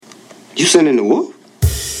You sending the wolf?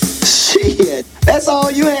 Shit, that's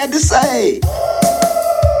all you had to say.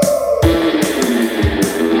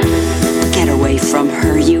 Get away from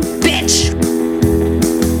her, you bitch!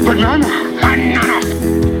 Banana!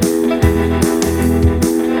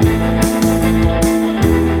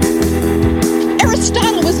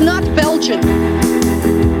 Aristotle was not Belgian.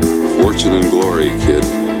 Fortune and glory, kid.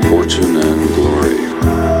 Fortune and glory.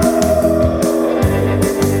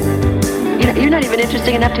 You're not even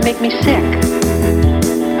interesting enough to make me sick.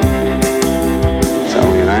 It's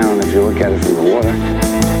only an island if you look at it from the water.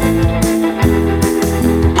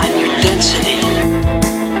 I'm your density.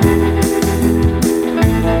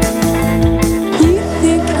 You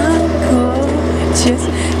think I'm gorgeous?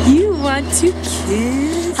 You want to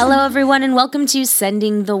kiss? Hello, everyone, and welcome to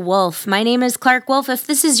Sending the Wolf. My name is Clark Wolf. If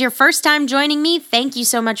this is your first time joining me, thank you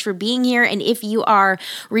so much for being here. And if you are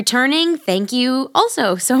returning, thank you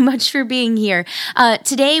also so much for being here.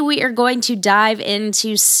 Today, we are going to dive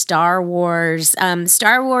into Star Wars.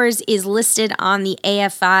 Star Wars is listed on the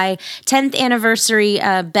AFI 10th anniversary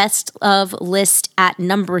best of list at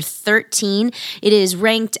number 13. It is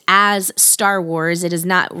ranked as Star Wars. It is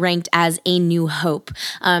not ranked as A New Hope,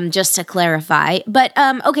 just to clarify. But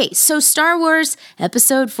okay, so Star Wars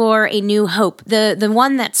Episode 4, A New Hope, the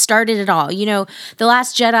one that started it all. You know, The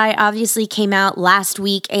Last Jedi obviously came out last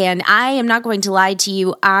week, and I am not going to lie to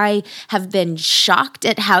you, I have been shocked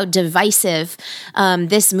at how divisive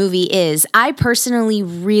this movie is. I personally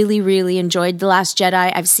really enjoyed The Last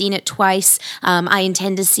Jedi. I've seen it twice. I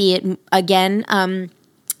intend to see it again.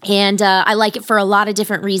 And I like it for a lot of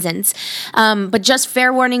different reasons. But just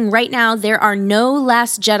fair warning, right now, there are no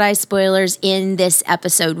Last Jedi spoilers in this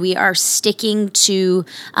episode. We are sticking to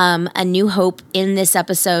A New Hope in this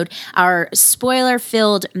episode. Our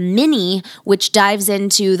spoiler-filled mini, which dives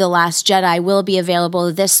into The Last Jedi, will be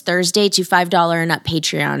available this Thursday to $5 and up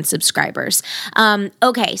Patreon subscribers.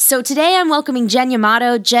 Okay, so today I'm welcoming Jen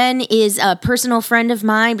Yamato. Jen is a personal friend of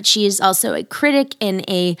mine, but she is also a critic and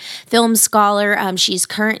a film scholar. She's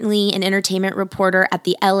currently an entertainment reporter at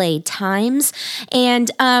the LA Times. And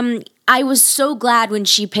I was so glad when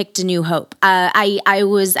she picked A New Hope. I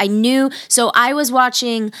was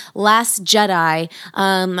watching Last Jedi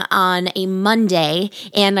on a Monday,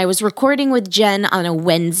 and I was recording with Jen on a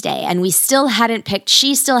Wednesday, and she still hadn't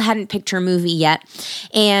picked her movie yet.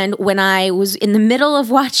 And when I was in the middle of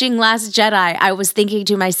watching Last Jedi, I was thinking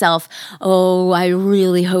to myself, oh, I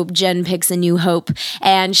really hope Jen picks A New Hope.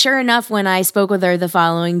 And sure enough, when I spoke with her the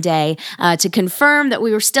following day to confirm that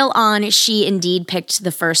we were still on, she indeed picked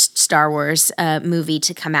the first Star Wars movie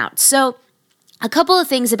to come out. So a couple of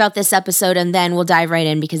things about this episode, and then we'll dive right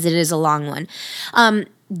in because it is a long one.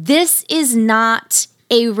 This is not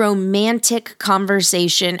a romantic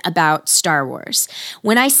conversation about Star Wars.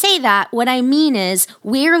 When I say that, what I mean is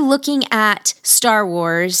we're looking at Star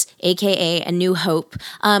Wars, aka A New Hope,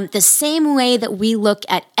 the same way that we look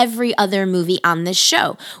at every other movie on this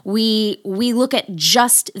show. We look at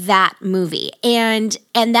just that movie, and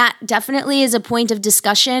that definitely is a point of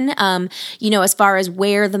discussion. As far as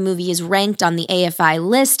where the movie is ranked on the AFI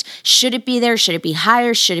list, should it be there? Should it be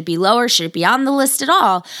higher? Should it be lower? Should it be on the list at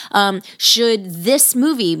all? Should this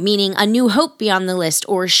movie, meaning A New Hope, be on the list,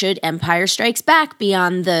 or should Empire Strikes Back be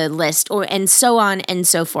on the list, and so on and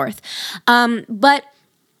so forth. But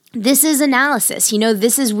this is analysis.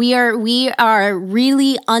 We are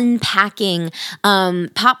really unpacking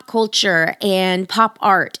pop culture and pop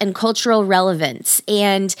art and cultural relevance,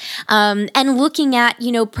 and looking at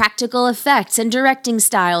practical effects and directing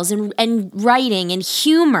styles and writing and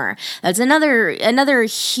humor. That's another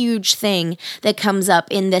huge thing that comes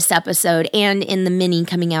up in this episode and in the mini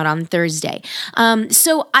coming out on Thursday.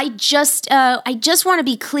 So I just want to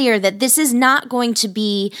be clear that this is not going to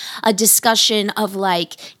be a discussion of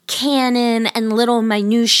like canon and little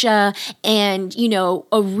minutia and,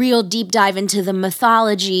 a real deep dive into the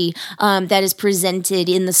mythology that is presented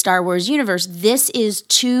in the Star Wars universe. This is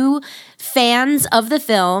two fans of the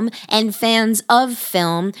film and fans of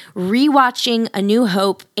film rewatching A New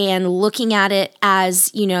Hope and looking at it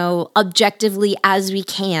as, objectively as we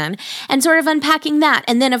can, and sort of unpacking that.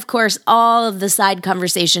 And then, of course, all of the side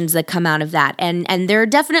conversations that come out of that. And there are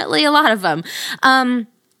definitely a lot of them.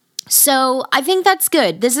 So I think that's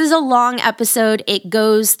good. This is a long episode. It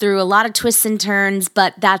goes through a lot of twists and turns,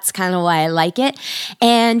 but that's kind of why I like it.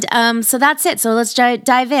 And so that's it. So let's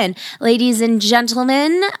dive in. Ladies and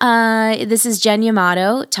gentlemen, this is Jen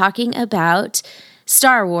Yamato talking about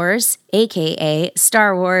Star Wars, aka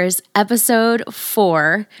Star Wars Episode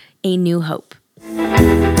 4, A New Hope.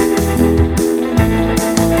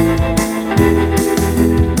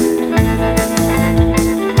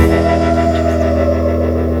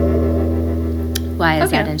 is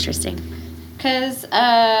Okay. that interesting? Because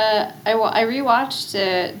I rewatched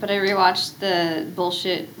it, but I rewatched the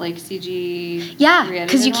bullshit, like, CG Yeah, re-edited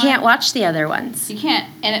because you can't one. watch the other ones. You can't,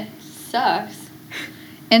 and it sucks.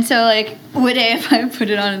 And so, like, would AFI put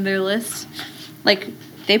it on their list? Like,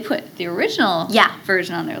 they put the original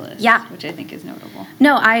version on their list, which I think is notable.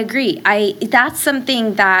 No, I agree. That's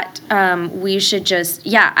something that we should just,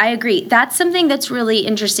 I agree. That's something that's really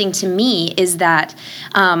interesting to me is that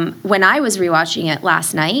when I was rewatching it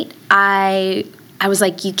last night, I was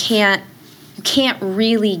like, you can't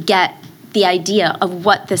really get the idea of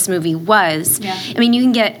what this movie was. Yeah. I mean, you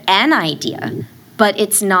can get an idea, but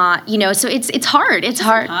it's not, so it's hard. It's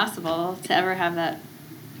hard. Impossible to ever have that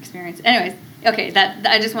experience. Anyways, okay, that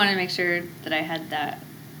I just wanted to make sure that I had that.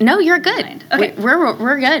 No, you're good. Okay,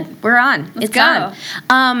 we're good. We're on. Let's go.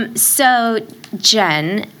 On. So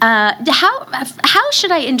Jen, how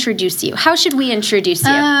should I introduce you? How should we introduce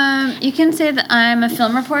you? You can say that I'm a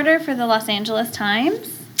film reporter for the Los Angeles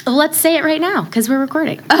Times. Let's say it right now because we're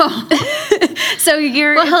recording. Oh, so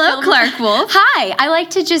you're. Well, hello, Clark Wolf. Hi. I like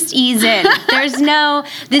to just ease in.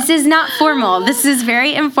 This is not formal. This is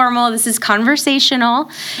very informal. This is conversational,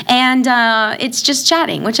 and it's just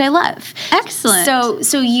chatting, which I love. Excellent. So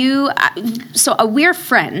we're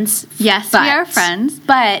friends. Yes, we are friends.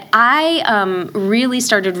 But I really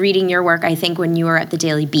started reading your work, I think, when you were at the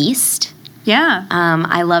Daily Beast. Yeah.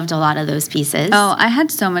 I loved a lot of those pieces. Oh, I had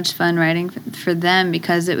so much fun writing for them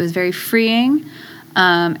because it was very freeing.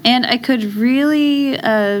 And I could really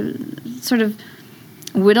sort of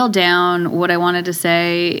whittle down what I wanted to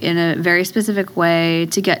say in a very specific way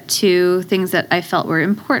to get to things that I felt were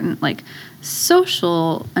important, like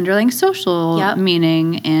underlying social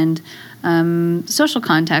meaning and social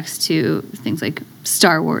context to things like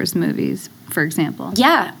Star Wars movies, for example.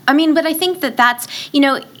 Yeah. I mean, but I think that's,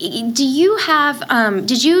 do you have,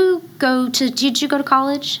 did you go to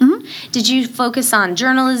college? Mm-hmm. Did you focus on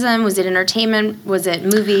journalism? Was it entertainment? Was it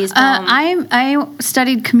movies? I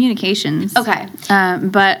studied communications. Okay.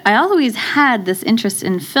 But I always had this interest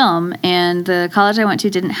in film, and the college I went to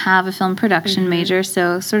didn't have a film production major,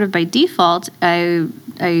 so sort of by default, I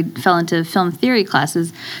fell into film theory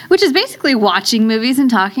classes, which is basically watching movies and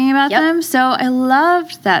talking about them. So I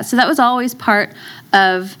loved that. So that was always part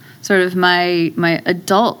of sort of my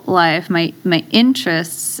adult life, my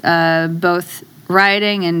interests, both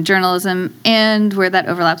writing and journalism, and where that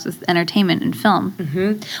overlaps with entertainment and film.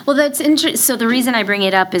 Mm-hmm. Well, that's interesting. So the reason I bring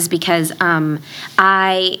it up is because in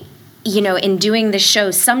doing the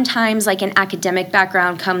show, sometimes like an academic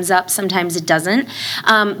background comes up, sometimes it doesn't.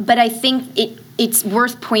 But I think it's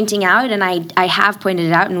worth pointing out, and I have pointed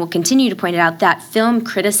it out and will continue to point it out, that film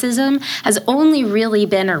criticism has only really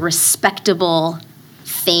been a respectable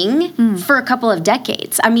thing for a couple of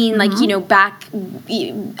decades. I mean,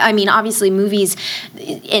 obviously movies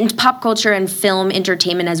and pop culture and film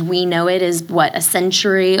entertainment as we know it is, a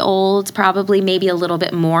century old, probably, maybe a little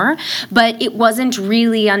bit more. But it wasn't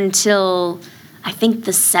really until, I think,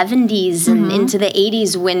 the 70s and into the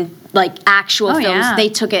 80s when, actual films, they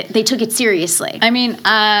took it seriously. I mean,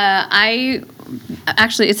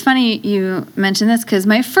 actually, it's funny you mentioned this, because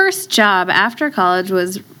my first job after college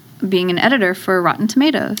was being an editor for Rotten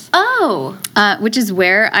Tomatoes. Oh. Which is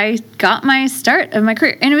where I got my start of my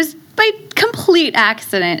career. And it was by complete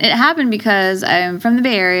accident. It happened because I'm from the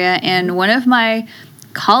Bay Area, and one of my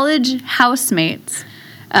college housemates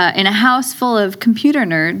in a house full of computer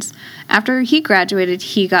nerds, after he graduated,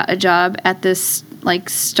 he got a job at this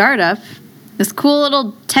startup, this cool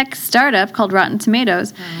little tech startup called Rotten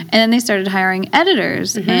Tomatoes. And then they started hiring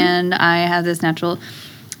editors. And I had this natural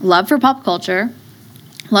love for pop culture,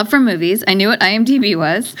 love for movies. I knew what IMDb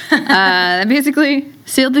was. That basically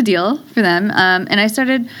sealed the deal for them. And I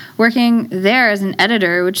started working there as an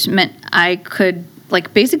editor, which meant I could,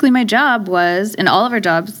 basically my job was, and all of our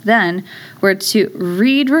jobs then, were to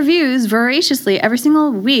read reviews voraciously every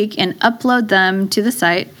single week and upload them to the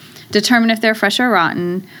site, determine if they're fresh or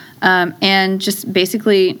rotten, and just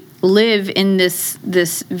basically live in this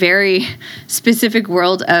very specific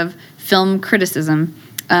world of film criticism.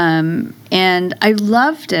 And I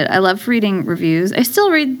loved it. I loved reading reviews. I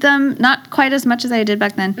still read them, not quite as much as I did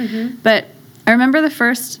back then. But I remember the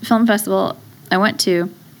first film festival I went to,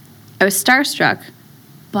 I was starstruck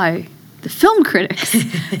by the film critics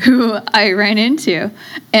who I ran into.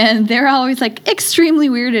 And they're always extremely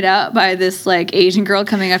weirded out by this Asian girl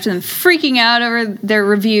coming up to them, freaking out over their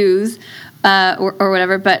reviews or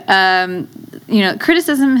whatever. But,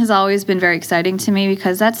 criticism has always been very exciting to me,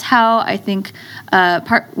 because that's how I think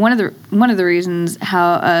one of the reasons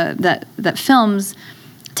how that films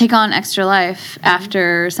take on extra life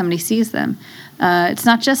after somebody sees them. It's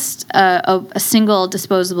not just a single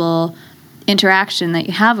disposable interaction that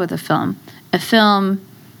you have with a film. A film,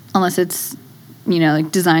 unless it's,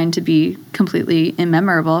 like designed to be completely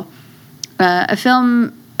immemorable, a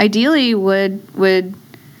film ideally would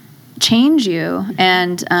change you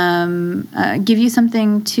and give you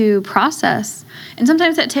something to process. And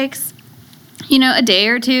sometimes that takes, a day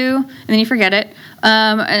or two, and then you forget it.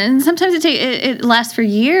 And sometimes it lasts for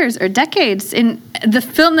years or decades. And the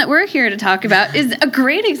film that we're here to talk about is a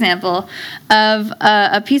great example of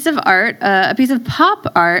a piece of art, a piece of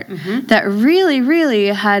pop art that really, really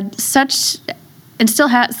had such, and still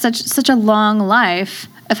has such a long life,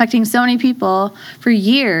 affecting so many people for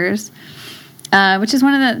years. Which is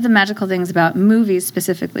one of the magical things about movies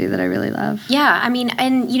specifically that I really love. Yeah, I mean,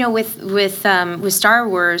 and with Star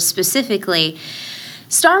Wars specifically,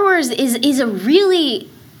 Star Wars is a really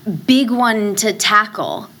big one to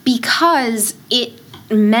tackle because it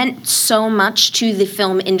meant so much to the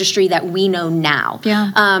film industry that we know now.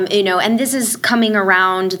 Yeah. And this is coming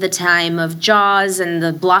around the time of Jaws and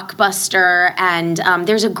the Blockbuster, and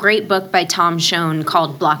there's a great book by Tom Schoen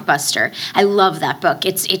called Blockbuster. I love that book.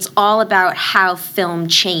 It's all about how film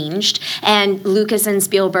changed, and Lucas and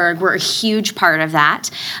Spielberg were a huge part of that.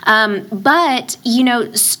 But in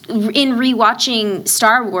rewatching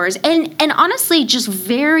Star Wars, and honestly, just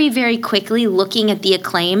very, very quickly looking at the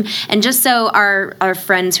acclaim, and just so our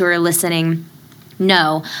friends who are listening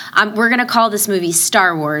know, we're going to call this movie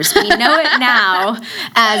Star Wars. We know it now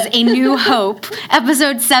as A New Hope,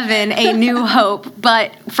 Episode 7, A New Hope,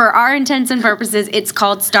 but for our intents and purposes, it's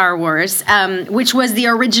called Star Wars, which was the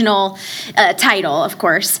original title, of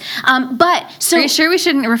course. But so, are you sure we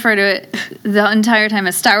shouldn't refer to it the entire time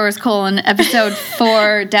as Star Wars : Episode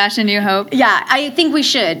 4 - A New Hope? Yeah, I think we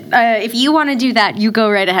should. If you want to do that, you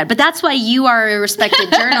go right ahead. But that's why you are a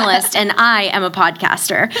respected journalist and I am a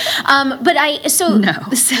podcaster. But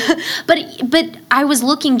I was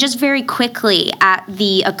looking just very quickly at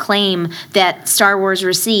the acclaim that Star Wars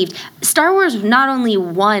received. Star Wars not only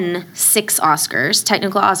won 6 Oscars,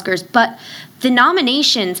 technical Oscars, but the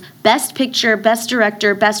nominations: Best Picture, Best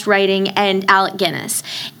Director, Best Writing, and Alec Guinness.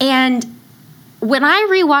 And when I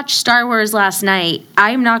rewatched Star Wars last night,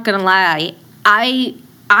 I'm not going to lie, I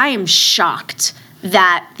am shocked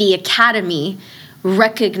that the Academy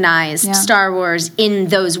recognized Star Wars in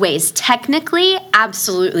those ways. Technically,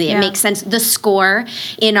 absolutely, it makes sense. The score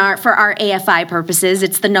for our AFI purposes,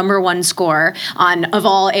 it's the #1 score of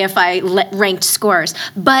all AFI ranked scores.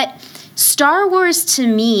 But Star Wars to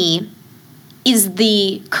me is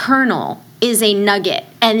the kernel, is a nugget,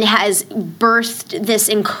 and has birthed this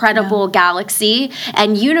incredible galaxy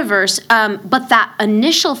and universe. But that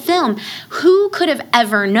initial film, who could have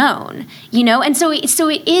ever known? And so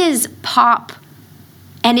it is pop.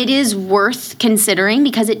 And it is worth considering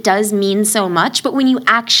because it does mean so much. But when you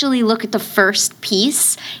actually look at the first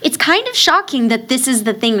piece, it's kind of shocking that this is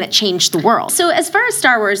the thing that changed the world. So as far as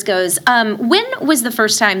Star Wars goes, when was the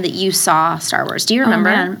first time that you saw Star Wars? Do you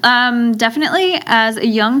remember? Definitely as a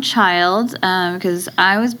young child, because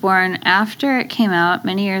I was born after it came out,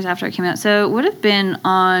 many years after it came out. So it would have been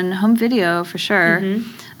on home video for sure, in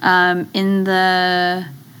the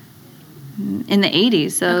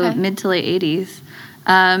 80s, so mid to late 80s.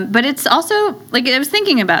 But it's also, like, I was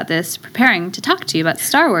thinking about this, preparing to talk to you about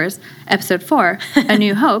Star Wars, Episode 4, A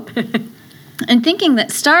New Hope, and thinking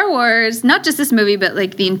that Star Wars, not just this movie, but,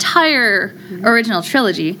 like, the entire original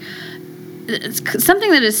trilogy, it's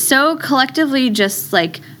something that is so collectively just,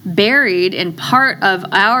 like, buried in part of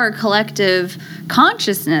our collective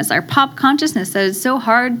consciousness, our pop consciousness, that it's so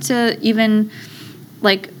hard to even,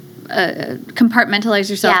 like, compartmentalize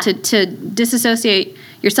yourself, to disassociate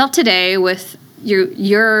yourself today with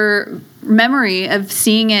your memory of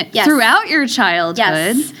seeing it throughout your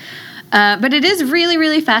childhood. Yes. But it is really,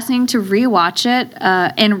 really fascinating to rewatch it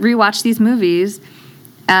and rewatch these movies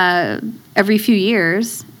every few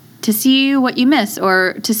years to see what you miss,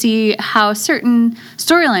 or to see how certain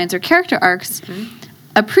storylines or character arcs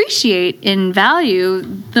appreciate in value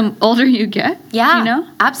the older you get. Yeah,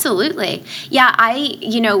 absolutely. Yeah,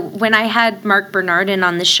 when I had Mark Bernardin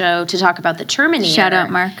on the show to talk about the Terminator. Shout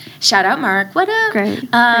out, Mark. What up?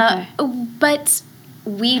 Great. But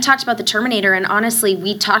we talked about the Terminator, and honestly,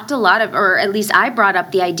 we talked a lot of, or at least I brought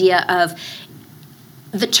up the idea of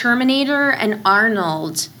the Terminator and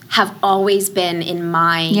Arnold have always been in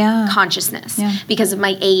my consciousness because of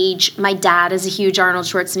my age. My dad is a huge Arnold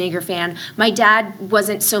Schwarzenegger fan. My dad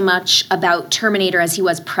wasn't so much about Terminator as he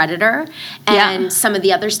was Predator and some of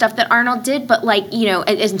the other stuff that Arnold did, but like, you know,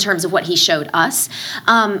 in terms of what he showed us.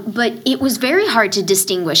 But it was very hard to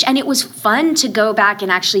distinguish, and it was fun to go back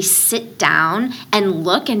and actually sit down and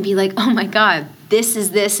look and be like, oh my God, this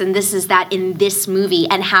is this and this is that in this movie,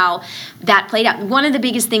 and how that played out. One of the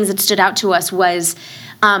biggest things that stood out to us was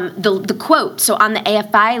the quote. So on the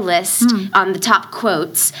AFI list, on the top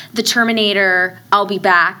quotes, the Terminator, I'll be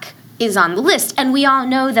back, is on the list. And we all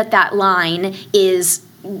know that line is,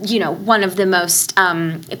 you know, one of the most,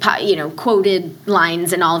 quoted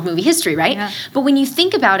lines in all of movie history, right? Yeah. But when you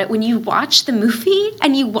think about it, when you watch the movie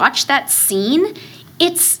and you watch that scene,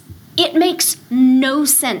 it makes no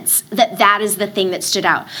sense that is the thing that stood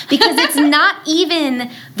out, because it's not even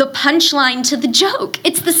the punchline to the joke.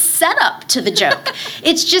 It's the setup to the joke.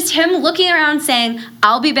 It's just him looking around saying,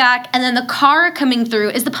 I'll be back, and then the car coming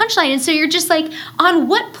through is the punchline. And so you're just like, on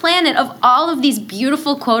what planet of all of these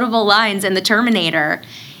beautiful quotable lines in The Terminator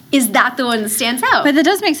is that the one that stands out? But that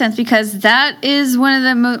does make sense, because that is one of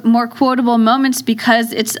the more quotable moments,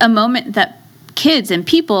 because it's a moment that kids and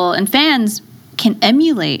people and fans can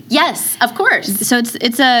emulate. Yes, of course. So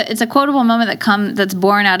it's a quotable moment that's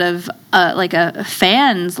born out of like a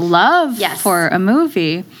fan's love for a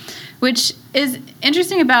movie, which is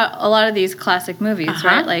interesting about a lot of these classic movies,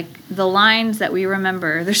 right? Like the lines that we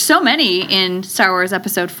remember. There's so many in Star Wars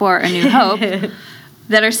Episode 4: A New Hope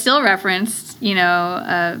that are still referenced, you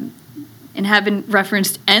know, and have been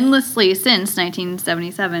referenced endlessly since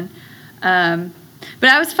 1977. But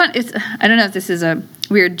I was fun. I don't know if this is a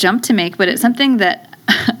weird jump to make, but it's something that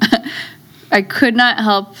I could not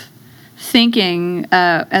help thinking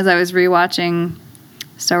as I was rewatching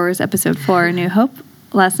Star Wars Episode 4: A New Hope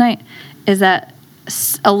last night, is that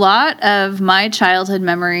a lot of my childhood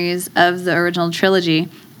memories of the original trilogy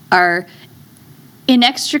are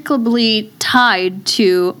inextricably tied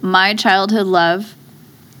to my childhood love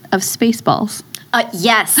of Spaceballs.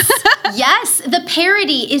 Yes. Yes. The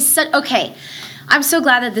parody is okay. I'm so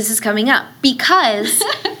glad that this is coming up, because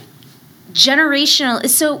generational.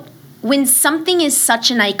 So when something is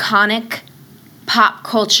such an iconic pop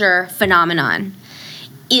culture phenomenon,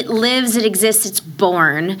 it lives, it exists, it's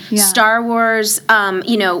born. Yeah. Star Wars,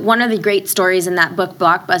 one of the great stories in that book,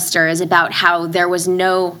 Blockbuster, is about how there was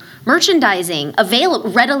no merchandising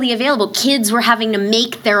readily available. Kids were having to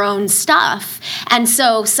make their own stuff. And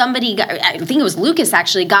so somebody, I think it was Lucas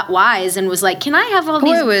actually, got wise and was like, can I have all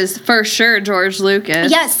these... It was for sure George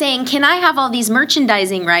Lucas. Yeah, saying, can I have all these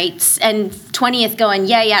merchandising rights? And 20th going,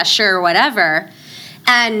 yeah, sure, whatever.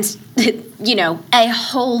 And, a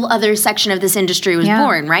whole other section of this industry was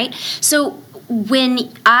born, right? So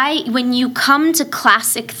when you come to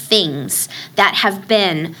classic things that have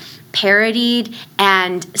been parodied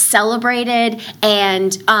and celebrated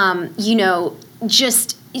and,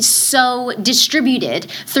 just so distributed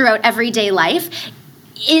throughout everyday life,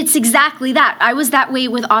 it's exactly that. I was that way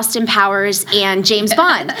with Austin Powers and James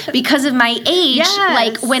Bond because of my age. Yes.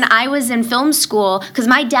 Like when I was in film school, because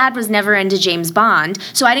my dad was never into James Bond,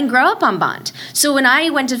 so I didn't grow up on Bond. So when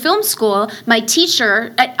I went to film school, my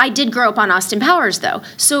teacher, I did grow up on Austin Powers though.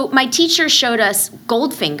 So my teacher showed us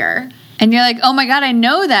Goldfinger. And you're like, oh my God, I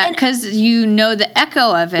know that, because you know the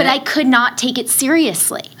echo of it. But I could not take it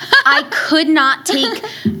seriously. I could not take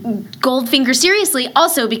Goldfinger seriously,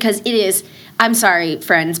 also because it is... I'm sorry,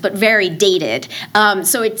 friends, but very dated.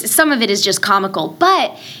 So some of it is just comical.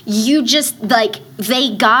 But you just,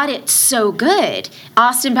 they got it so good.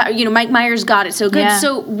 Austin, Mike Myers got it so good. Yeah.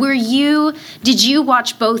 So did you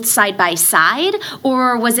watch both side by side?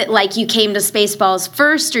 Or was it like you came to Spaceballs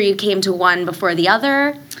first, or you came to one before the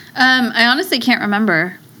other? I honestly can't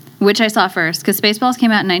remember which I saw first, because Spaceballs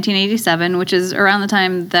came out in 1987, which is around the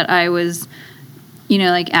time that I was...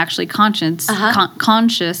 actually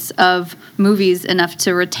conscious of movies enough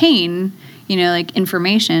to retain,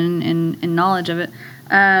 information and knowledge of it.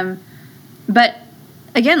 But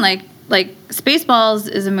again, like Spaceballs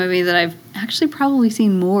is a movie that I've actually probably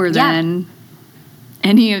seen more than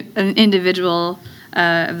any individual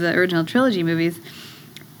of the original trilogy movies.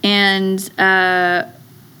 And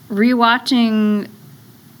rewatching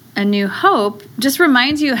A New Hope just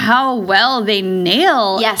reminds you how well they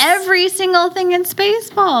nail every single thing in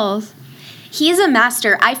Spaceballs. He's a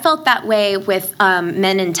master. I felt that way with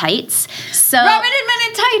Men in Tights. So Robin and Men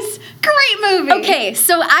in Tights, great movie. Okay,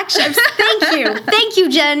 so actually, thank you,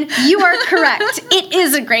 Jen. You are correct. It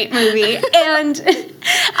is a great movie, and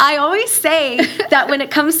I always say that when it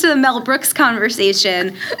comes to the Mel Brooks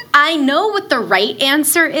conversation, I know what the right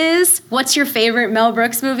answer is. What's your favorite Mel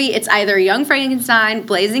Brooks movie? It's either Young Frankenstein,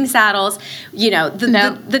 Blazing Saddles,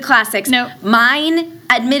 the classics. Nope. Mine,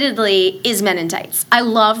 admittedly, is Men in Tights. I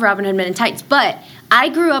love Robin Hood Men in Tights, but I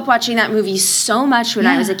grew up watching that movie so much when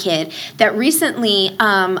I was a kid that recently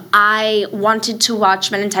I wanted to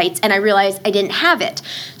watch Men in Tights, and I realized I didn't have it.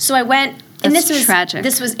 So I went... And That's this was tragic.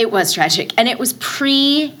 It was tragic. And it was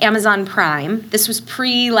pre-Amazon Prime. This was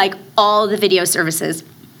all the video services.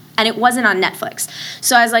 And it wasn't on Netflix.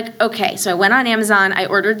 So I was like, okay. So I went on Amazon, I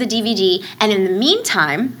ordered the DVD, and in the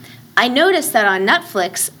meantime, I noticed that on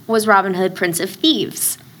Netflix was Robin Hood, Prince of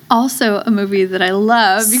Thieves. Also a movie that I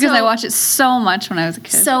love because So- I watched it so much when I was a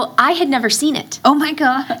kid. So I had never seen it. Oh my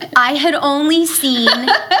God. I had only seen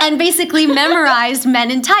and basically memorized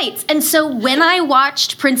Men in Tights. And so when I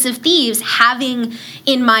watched Prince of Thieves, having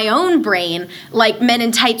in my own brain, Men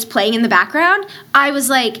in Tights playing in the background, I was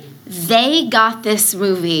like, they got this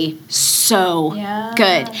movie so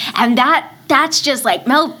good. And that's just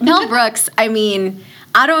Mel Brooks. I mean,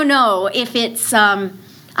 I don't know if it's, I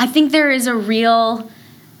think there is a real...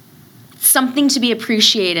 something to be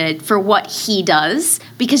appreciated for what he does,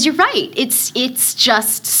 because you're right. It's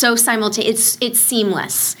just so simultaneous. It's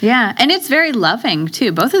seamless. Yeah, and it's very loving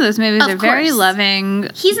too. Both of those movies are very course. loving.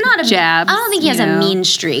 He's not a jabs. I don't think he has you know. a mean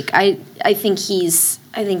streak. I think he's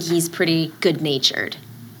pretty good natured.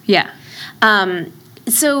 Yeah. But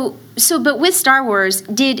with Star Wars,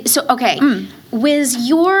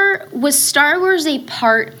 was Star Wars a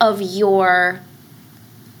part of your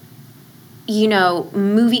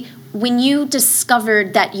movie? When you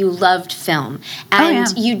discovered that you loved film and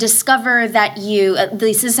you discover that at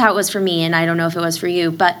least this is how it was for me, and I don't know if it was for you,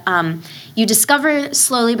 but you discover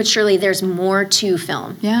slowly but surely there's more to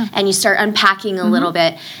film. Yeah. And you start unpacking a little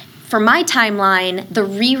bit. For my timeline, the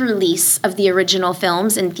re-release of the original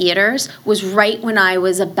films in theaters was right when I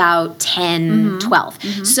was about 10,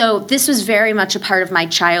 12. So this was very much a part of my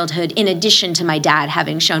childhood, in addition to my dad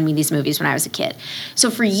having shown me these movies when I was a kid. So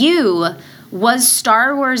for you, was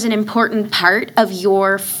Star Wars an important part of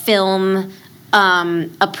your film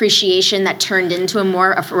appreciation that turned into a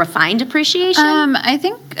more refined appreciation? I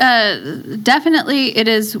think definitely it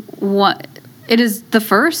is the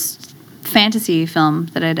first fantasy film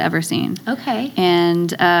that I'd ever seen. Okay.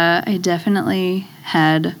 And I definitely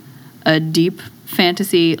had a deep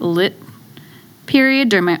fantasy lit period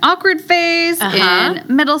during my awkward phase in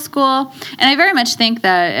middle school, and I very much think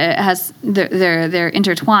that it has they're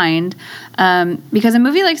intertwined because a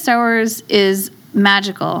movie like Star Wars is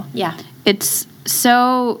magical. Yeah, it's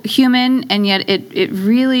so human, and yet it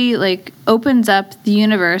really opens up the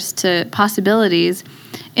universe to possibilities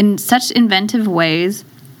in such inventive ways,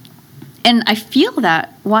 and I feel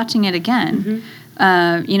that watching it again.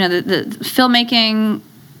 The filmmaking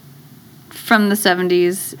from the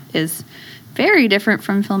 70s is very different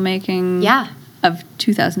from filmmaking of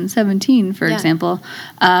 2017, for example.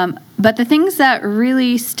 But the things that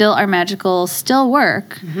really still are magical still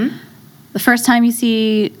work. The first time you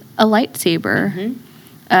see a lightsaber,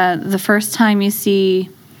 the first time you see,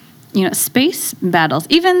 space battles,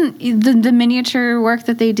 even the miniature work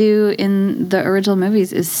that they do in the original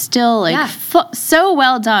movies is still so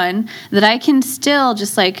well done that I can still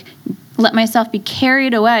just let myself be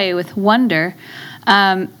carried away with wonder.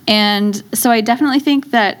 And so I definitely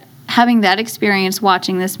think that having that experience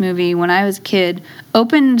watching this movie when I was a kid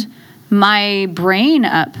opened my brain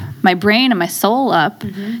and my soul up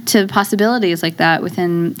to possibilities like that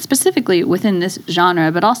specifically within this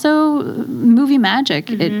genre, but also movie magic.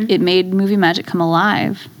 It made movie magic come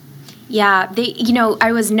alive. Yeah,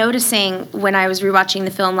 I was noticing when I was rewatching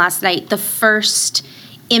the film last night, the first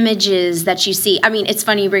images that you see. I mean, it's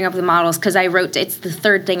funny you bring up the models because it's the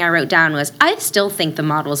third thing I wrote down was I still think the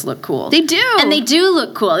models look cool. They do. And they do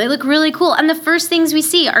look cool. They look really cool. And the first things we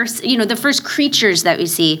see are, the first creatures that we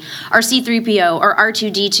see are C-3PO or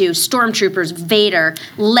R2-D2, Stormtroopers, Vader,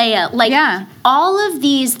 Leia. All of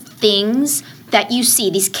these things that you see,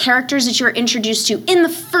 these characters that you're introduced to in the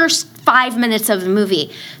first 5 minutes of the movie,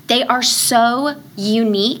 they are so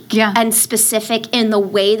unique and specific in the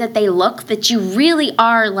way that they look that you really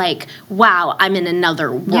are like, wow, I'm in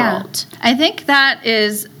another world. Yeah. I think that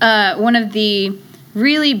is one of the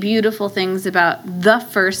really beautiful things about the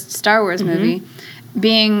first Star Wars movie,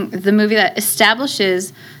 being the movie that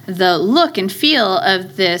establishes the look and feel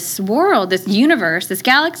of this world, this universe, this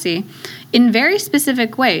galaxy, in very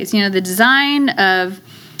specific ways. The design of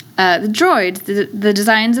the droids, the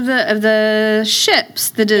designs of the ships,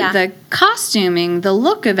 the costuming, the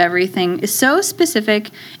look of everything is so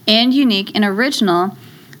specific and unique and original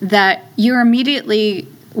that you're immediately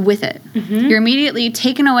with it. Mm-hmm. You're immediately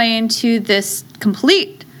taken away into this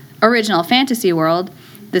complete original fantasy world,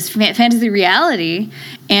 this fantasy reality,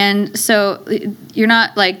 and so you're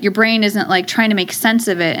not like, your brain isn't like trying to make sense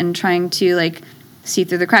of it and trying to like see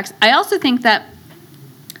through the cracks. I also think that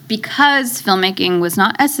because filmmaking was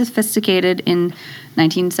not as sophisticated in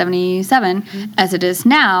 1977 as it is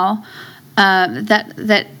now,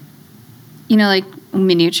 that you know, like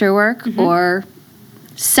miniature work or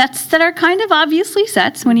sets that are kind of obviously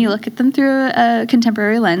sets when you look at them through a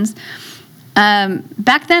contemporary lens.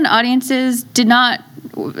 Back then, audiences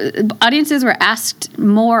were asked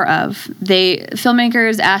more of.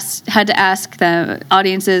 Filmmakers had to ask the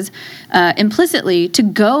audiences implicitly to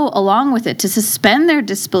go along with it, to suspend their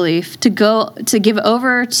disbelief, to give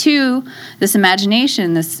over to this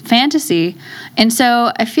imagination, this fantasy. And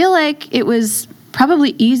so I feel like it was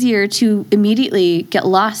probably easier to immediately get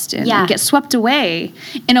lost in and get swept away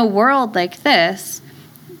in a world like this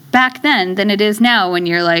back then than it is now, when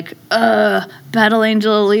you're like, Battle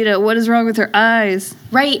Angel Alita, what is wrong with her eyes?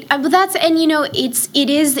 Right. Well, that's, and you know, it's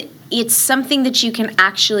something that you can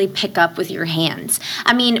actually pick up with your hands.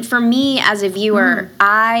 I mean, for me as a viewer,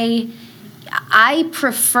 I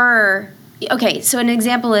prefer, okay, so an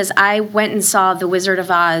example is I went and saw The Wizard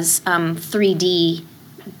of Oz 3D,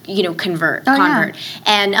 you know, convert.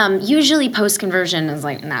 And usually post-conversion is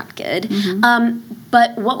like not good.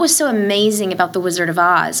 But what was so amazing about The Wizard of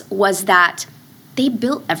Oz was that they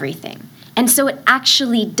built everything. And so it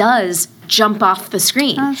actually does jump off the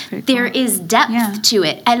screen. There is depth to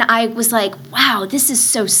it. And I was like, wow, this is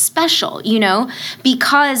so special, you know,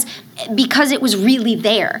 because it was really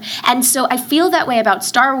there. And so I feel that way about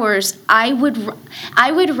Star Wars. I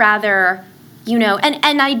would rather, you know,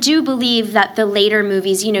 and I do believe that the later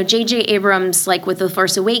movies, you know, J.J. Abrams, like with The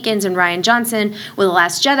Force Awakens, and Rian Johnson with The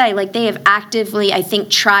Last Jedi, like they have actively, I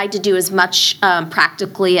think, tried to do as much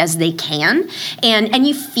practically as they can, and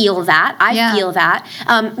you feel that. I feel that.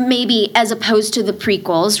 Maybe as opposed to the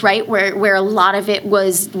prequels, right, where a lot of it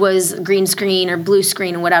was green screen or blue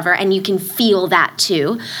screen or whatever, and you can feel that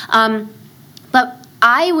too. But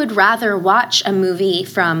I would rather watch a movie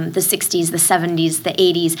from the 60s, the 70s, the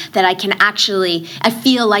 80s that I can actually, I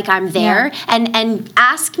feel like I'm there, and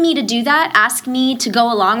ask me to do that, ask me to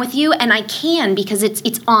go along with you, and I can because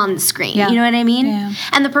it's on the screen. You know what I mean? Yeah.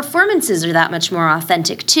 And the performances are that much more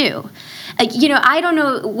authentic too. You know, I don't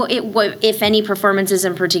know if any performances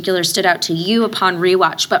in particular stood out to you upon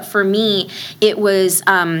rewatch, but for me, it was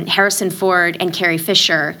Harrison Ford and Carrie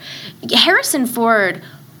Fisher. Harrison Ford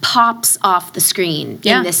pops off the screen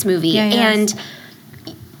in this movie, and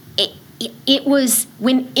it was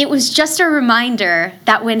just a reminder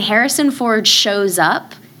that when Harrison Ford shows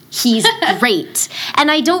up, he's great. And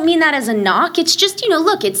I don't mean that as a knock. It's just, you know,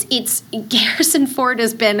 look, it's Harrison Ford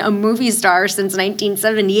has been a movie star since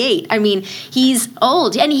 1978. I mean, he's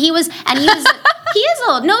old, and he is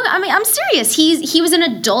old. No, I mean, I'm serious. He was an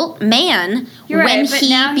adult man when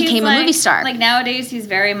he became a movie star. Like nowadays, he's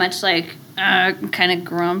very much like kind of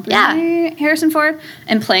grumpy Harrison Ford,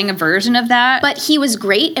 and playing a version of that. But he was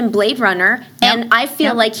great in Blade Runner, and I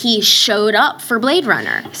feel like he showed up for Blade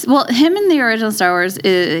Runner. Well, him in the original Star Wars,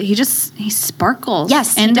 he sparkles.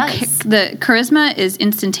 Yes, and he does. The charisma is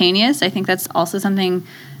instantaneous. I think that's also something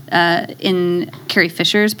in Carrie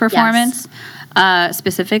Fisher's performance,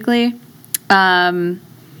 specifically. The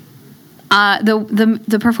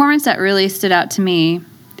performance that really stood out to me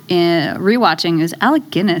in rewatching is Alec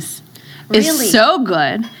Guinness. Is so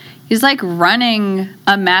good. He's like running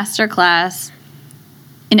a masterclass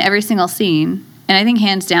in every single scene, and I think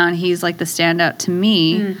hands down he's like the standout to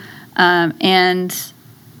me. And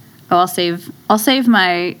I'll save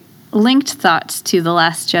my linked thoughts to The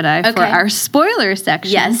Last Jedi for our spoiler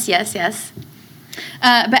section. Yes.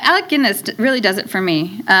 But Alec Guinness really does it for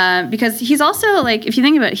me, because he's also, like, if you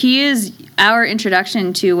think about it, he is our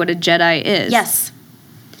introduction to what a Jedi is. Yes.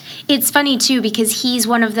 It's funny, too, because he's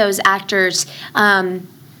one of those actors,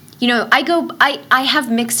 you know, I have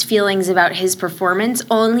mixed feelings about his performance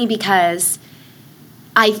only because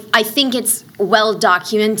I think it's well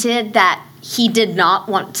documented that he did not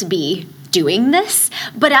want to be doing this.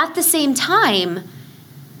 But at the same time,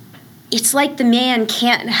 it's like the man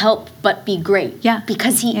can't help but be great. Yeah.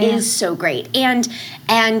 Because he is so great. And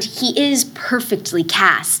he is perfectly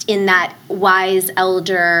cast in that wise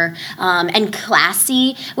elder and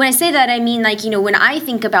classy. When I say that, I mean, like, you know, when I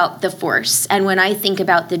think about the Force and when I think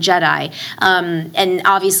about the Jedi, and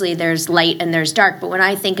obviously there's light and there's dark, but when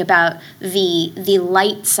I think about the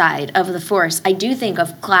light side of the Force, I do think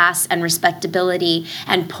of class and respectability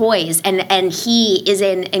and poise, and he is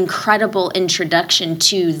an incredible introduction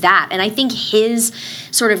to that. And I think his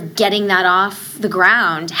sort of getting that off the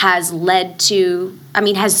ground has led to,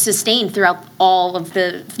 has sustained throughout all of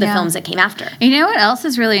the films that came after. You know what else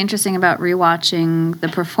is really interesting about rewatching the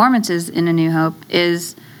performances in A New Hope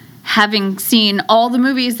is having seen all the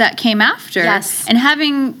movies that came after. Yes. And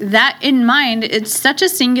having that in mind, it's such a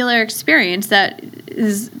singular experience that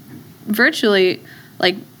is virtually,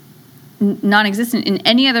 like, non-existent in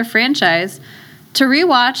any other franchise. To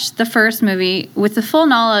rewatch the first movie with the full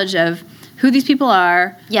knowledge of who these people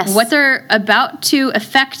are, yes, what they're about to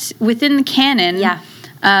affect within the canon,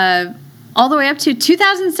 all the way up to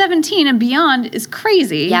 2017 and beyond is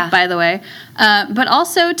crazy, by the way. But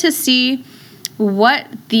also to see what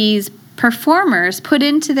these performers put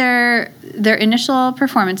into their initial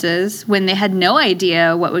performances when they had no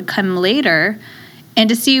idea what would come later, and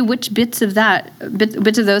to see which bits of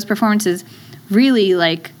those performances really,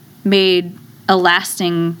 like, made a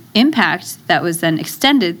lasting impact that was then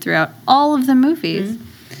extended throughout all of the movies.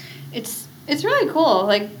 It's really cool,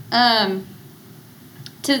 like,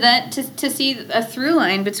 to see a through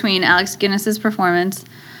line between Alex Guinness's performance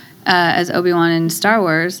as Obi-Wan in Star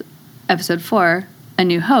Wars Episode 4, A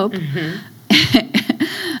New Hope,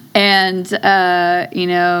 and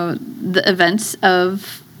the events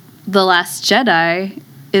of The Last Jedi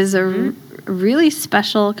is a really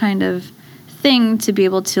special kind of thing to be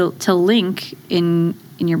able to link in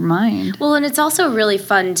your mind. Well, and it's also really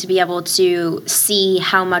fun to be able to see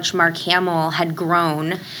how much Mark Hamill had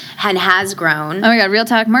grown and has grown. Oh my God, real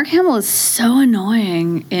talk. Mark Hamill is so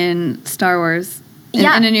annoying in Star Wars. In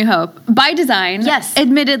A New Hope. By design. Yes.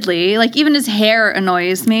 Admittedly. Like, even his hair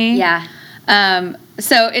annoys me. Yeah.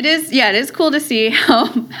 So it is cool to see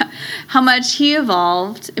how much he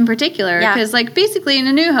evolved in particular. Because, like, basically in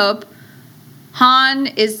A New Hope, Han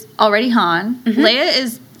is already Han. Leia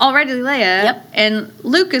is already Leia. Yep. And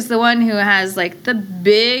Luke is the one who has, like, the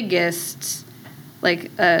biggest,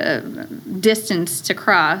 like, distance to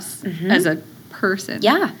cross as a person.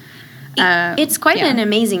 Yeah. It's quite an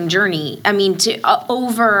amazing journey. I mean, to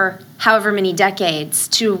over however many decades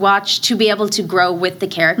to be able to grow with the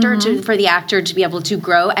character, for the actor to be able to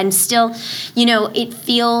grow, and still, it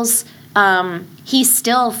feels, he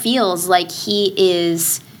still feels like he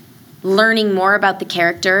is learning more about the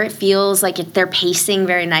character. It feels like they're pacing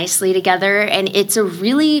very nicely together, and it's a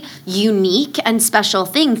really unique and special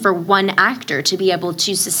thing for one actor to be able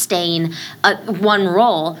to sustain one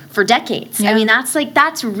role for decades. Yeah. I mean,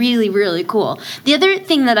 that's really, really cool. The other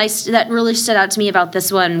thing that really stood out to me about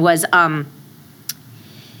this one was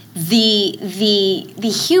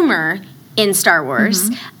the humor in Star Wars.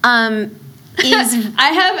 I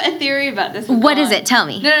have a theory about this. What is it? Tell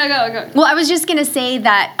me. No, go. Well, I was just going to say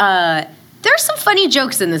that there are some funny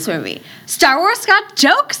jokes in this movie. Star Wars got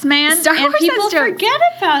jokes, man. Star Wars and people has jokes. forget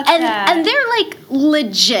about that. And they're, like,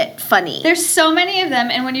 legit funny. There's so many of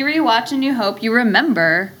them, and when you rewatch A New Hope, you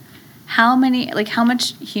remember how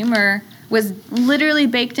much humor was literally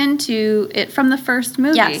baked into it from the first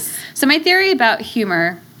movie. Yes. So my theory about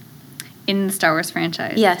humor in the Star Wars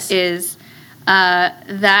franchise is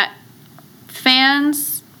that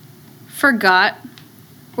fans forgot,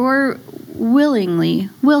 or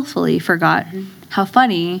willfully forgot, how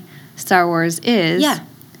funny Star Wars is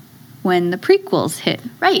when the prequels hit.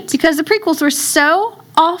 Right. Because the prequels were so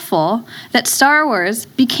awful that Star Wars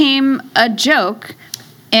became a joke.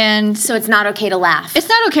 And so it's not okay to laugh. It's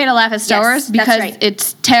not okay to laugh at Star Wars because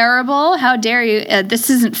it's terrible. How dare you? This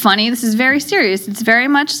isn't funny. This is very serious. It's very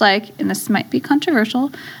much like, and this might be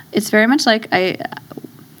controversial, it's very much like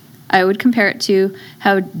I would compare it to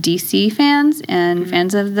how DC fans and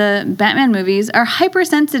fans of the Batman movies are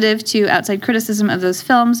hypersensitive to outside criticism of those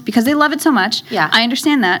films because they love it so much. Yeah. I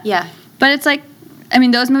understand that. Yeah. But it's like, I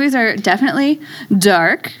mean, those movies are definitely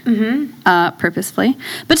dark, purposefully.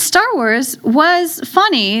 But Star Wars was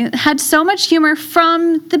funny, had so much humor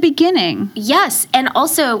from the beginning. Yes, and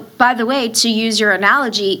also, by the way, to use your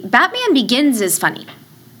analogy, Batman Begins is funny.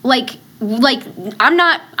 Like, like, I'm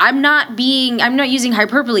not using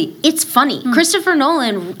hyperbole. It's funny. Christopher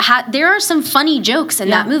Nolan there are some funny jokes in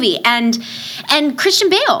that movie, and Christian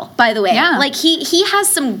Bale, by the way, like he has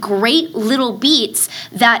some great little beats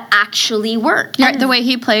that actually work. Yeah, the way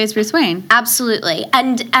he plays Bruce Wayne, absolutely,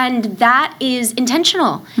 and that is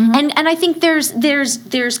intentional. And I think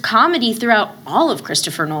there's comedy throughout all of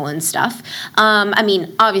Christopher Nolan's stuff. I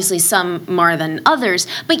mean, obviously some more than others,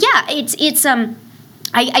 but yeah, it's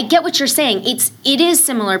I get what you're saying. It is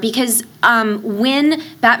similar because when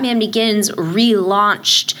Batman Begins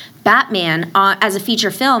relaunched Batman as a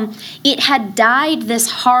feature film, it had died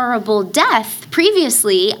this horrible death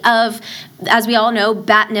previously of, as we all know,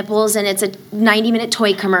 bat nipples, and it's a 90-minute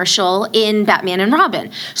toy commercial in Batman and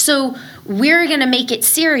Robin. So we're going to make it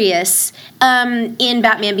serious in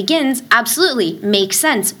Batman Begins. Absolutely makes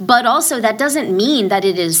sense. But also that doesn't mean that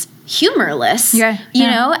it is humorless, you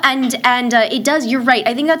know, and it does. You're right.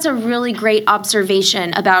 I think that's a really great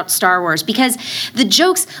observation about Star Wars, because the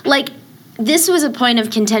jokes, like, this was a point of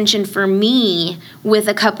contention for me with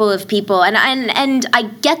a couple of people, and I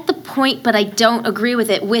get the point, but I don't agree with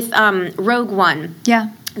it with Rogue One.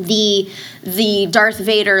 Yeah. The Darth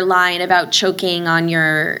Vader line about choking on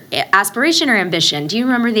your aspiration or ambition. Do you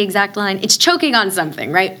remember the exact line? It's choking on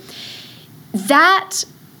something, right? That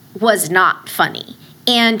was not funny.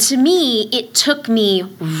 And to me, it took me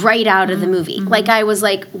right out of the movie. Like, I was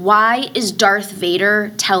like, why is Darth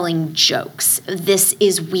Vader telling jokes? This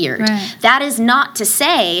is weird. Right. That is not to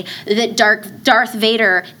say that Darth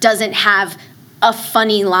Vader doesn't have a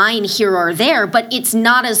funny line here or there, but it's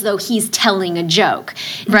not as though he's telling a joke.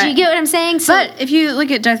 Right. Do you get what I'm saying? So, but if you look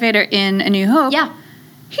at Darth Vader in A New Hope,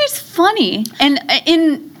 he's funny. And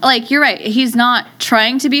in, like, you're right, he's not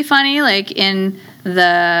trying to be funny, like in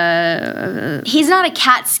he's not a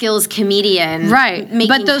Catskills comedian, right?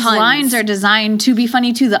 But those puns. Lines are designed to be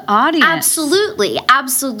funny to the audience. Absolutely.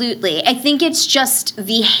 I think it's just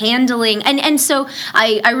the handling, and so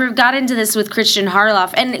I got into this with Christian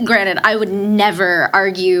Harloff, and granted, I would never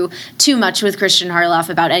argue too much with Christian Harloff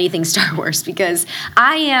about anything Star Wars, because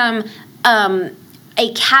I am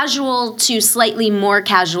a casual to slightly more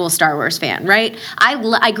casual Star Wars fan, right?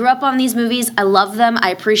 I grew up on these movies. I love them.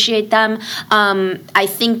 I appreciate them. I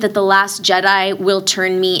think that The Last Jedi will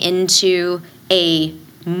turn me into a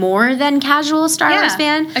more than casual Star Wars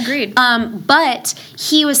fan. Agreed. But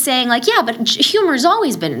he was saying, like, yeah, but humor's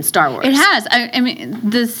always been in Star Wars. It has. I mean,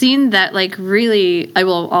 the scene that, like, really I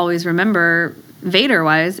will always remember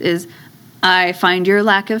Vader-wise is, I find your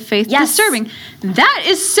lack of faith disturbing. That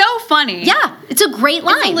is so funny. Yeah, it's a great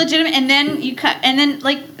line. It's legitimate, and then you cut, and then,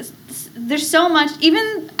 like, there's so much.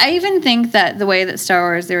 I even think that the way that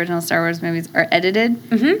the original Star Wars movies are edited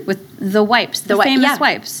with the wipes, the famous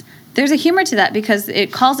wipes, there's a humor to that, because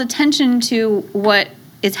it calls attention to what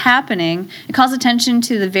is happening. It calls attention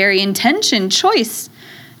to the very intentioned choice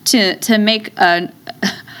to make a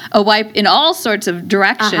wipe in all sorts of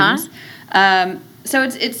directions. So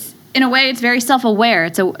it's in a way, it's very self-aware.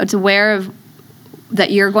 It's aware of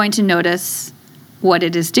that you're going to notice what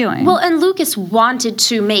it is doing. Well, and Lucas wanted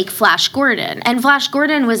to make Flash Gordon, and Flash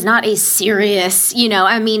Gordon was not a serious,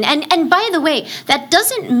 and by the way, that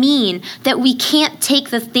doesn't mean that we can't take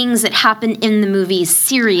the things that happen in the movies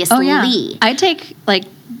seriously. Oh, yeah. I take, like,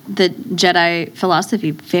 the Jedi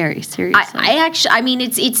philosophy very seriously.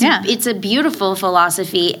 It's a beautiful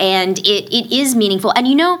philosophy, and it is meaningful. And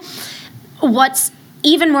you know what's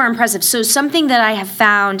even more impressive? So something that I have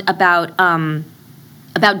found about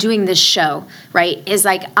doing this show, right, is,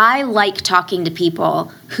 like, I like talking to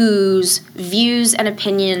people whose views and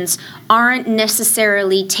opinions aren't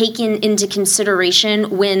necessarily taken into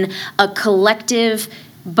consideration when a collective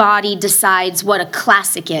body decides what a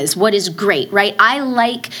classic is, what is great, right? I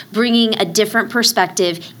like bringing a different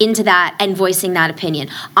perspective into that and voicing that opinion.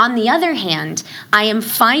 On the other hand, I am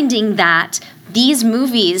finding that these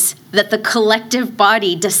movies that the collective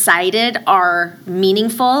body decided are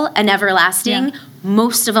meaningful and everlasting,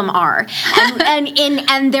 most of them are,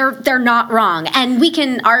 and they're not wrong. And we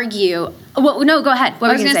can argue. Well, no, go ahead.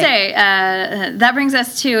 What I was going to say that brings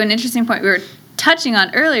us to an interesting point we were touching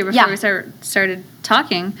on earlier before we started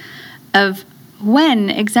talking of when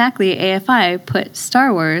exactly AFI put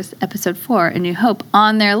Star Wars Episode 4: A New Hope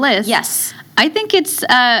on their list. Yes, I think it's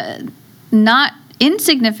not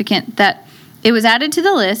insignificant that it was added to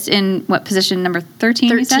the list in position number 13?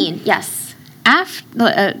 13, yes.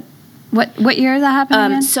 After what year did that happen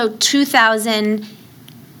again? So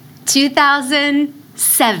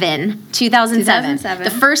 2007. 2007.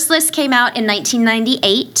 The first list came out in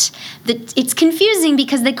 1998. It's confusing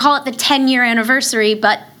because they call it the 10-year anniversary,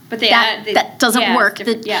 but But that doesn't work.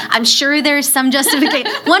 I'm sure there's some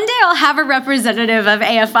justification. One day I'll have a representative of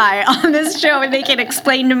AFI on this show, and they can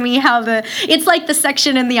explain to me how it's like the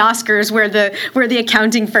section in the Oscars where the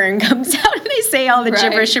accounting firm comes out and they say all the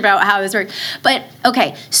gibberish about how this works. But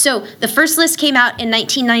okay, so the first list came out in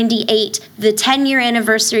 1998. The 10-year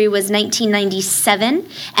anniversary was 1997,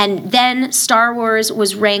 and then Star Wars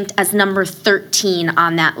was ranked as number 13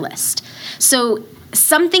 on that list. So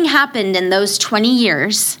something happened in those 20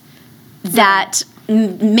 years that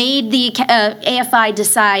made the AFI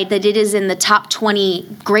decide that it is in the top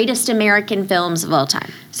 20 greatest American films of all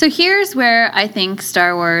time. So here's where I think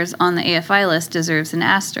Star Wars on the AFI list deserves an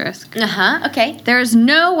asterisk. Okay. There's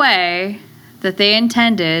no way that they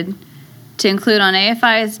intended to include on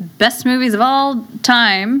AFI's best movies of all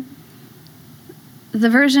time the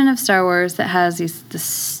version of Star Wars that has the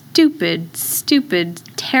stupid,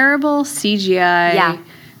 terrible CGI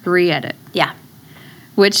re-edit. Yeah.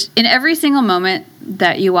 Which, in every single moment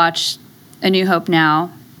that you watch A New Hope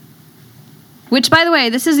now, which, by the way,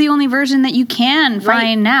 this is the only version that you can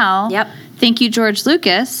find now. Yep. Thank you, George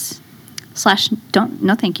Lucas.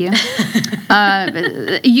 No thank you.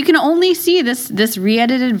 You can only see this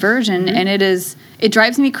re-edited version, and it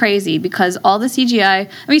drives me crazy because all the CGI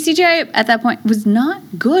at that point was not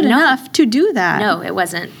good enough to do that. No, it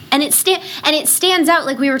wasn't. And it stands out,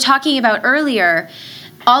 like we were talking about earlier,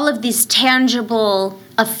 all of these tangible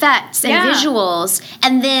effects and visuals,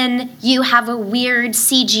 and then you have a weird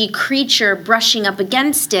CG creature brushing up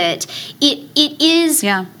against it.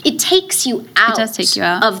 It takes you out. It does take you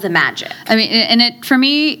out of the magic. I mean, and for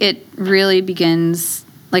me, it really begins,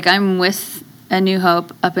 like, I'm with A New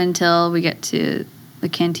Hope up until we get to the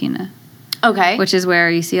cantina. Okay. Which is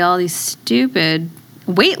where you see all these stupid,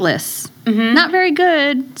 weightless, not very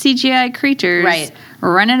good CGI creatures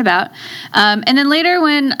running about. And then later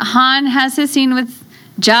when Han has his scene with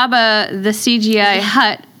Jabba, the CGI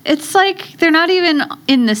Hutt, it's like they're not even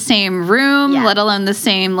in the same room, let alone the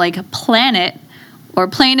same, like, planet or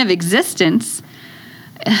plane of existence.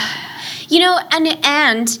 You know, and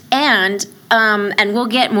we'll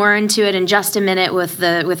get more into it in just a minute with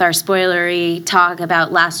our spoilery talk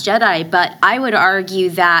about Last Jedi, but I would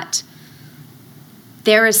argue that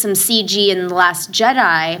there is some CG in The Last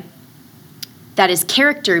Jedi that is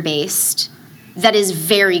character-based that is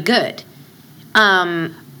very good. So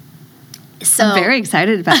I'm very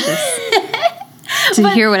excited about this. To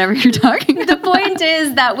hear whatever you're talking about. The point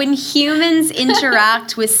is that when humans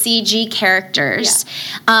interact with CG characters,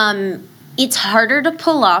 it's harder to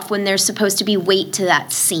pull off when there's supposed to be weight to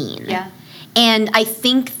that scene. Yeah. And I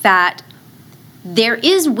think that there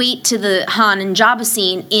is weight to the Han and Jabba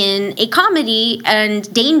scene in a comedy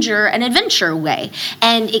and danger and adventure way.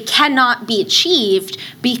 And it cannot be achieved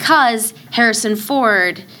because Harrison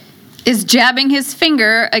Ford is jabbing his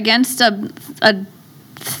finger against a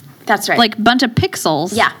that's right, like, bunch of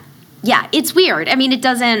pixels. Yeah, it's weird. I mean, it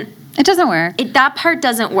doesn't work. That part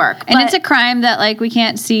doesn't work. And it's a crime that, like, we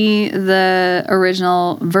can't see the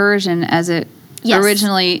original version as it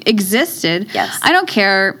originally existed. Yes. I don't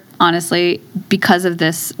care, honestly, because of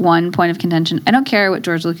this one point of contention. I don't care what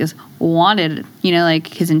George Lucas wanted, like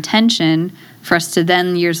his intention for us to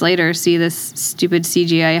then years later see this stupid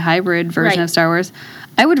CGI hybrid version of Star Wars.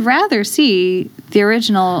 I would rather see the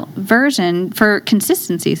original version for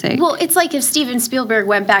consistency's sake. Well, it's like if Steven Spielberg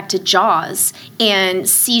went back to Jaws and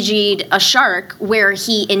CG'd a shark where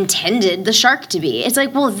he intended the shark to be. It's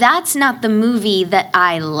like, well, that's not the movie that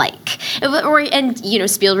I like.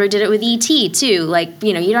 And Spielberg did it with E.T. too. Like,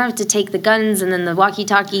 you don't have to take the guns and then the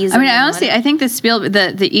walkie-talkies. I mean, honestly, I think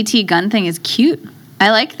the E.T. gun thing is cute.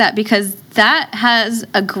 I like that because that has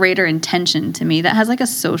a greater intention to me. That has, like, a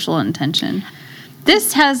social intention.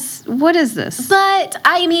 This has, what is this? But,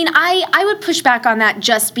 I mean, I would push back on that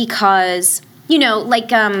just because,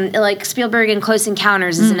 like Spielberg in Close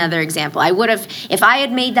Encounters is another example. I would have, if I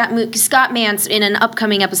had made that movie, Scott Mantz, in an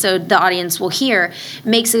upcoming episode the audience will hear,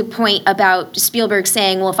 makes a point about Spielberg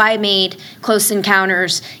saying, well, if I made Close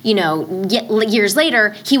Encounters, years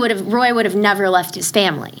later, Roy would have never left his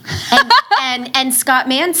family. And Scott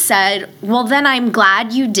Mantz said, well, then I'm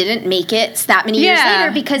glad you didn't make it that many years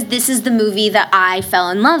later because this is the movie that I fell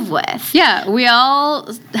in love with. Yeah, we all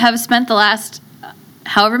have spent the last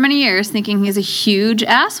however many years thinking he's a huge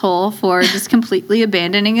asshole for just completely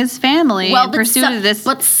abandoning his family in pursuit of this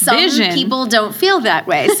vision. But some people don't feel that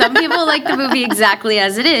way. Some people like the movie exactly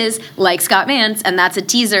as it is, like Scott Mantz, and that's a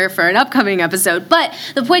teaser for an upcoming episode. But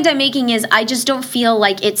the point I'm making is I just don't feel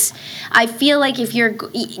like I feel like if you're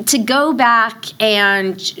to go back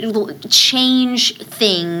and change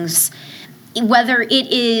things, whether it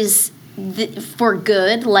is for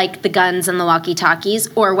good, like the guns and the walkie-talkies,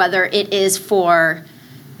 or whether it is for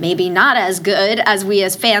maybe not as good as we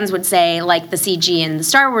as fans would say, like the CG in the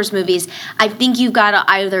Star Wars movies, I think you've got to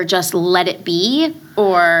either just let it be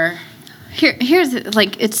or... Here's,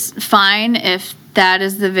 like, it's fine if that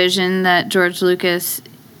is the vision that George Lucas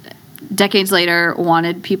decades later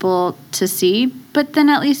wanted people to see, but then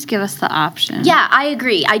at least give us the option. Yeah, I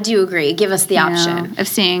agree. I do agree. Give us the option. Of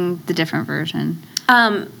seeing the different version.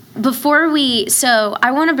 So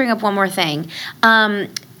I want to bring up one more thing, and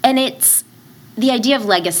it's the idea of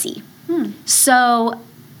legacy. So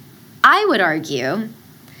I would argue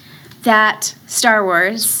that Star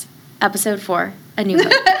Wars Episode 4, A New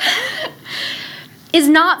Hope, is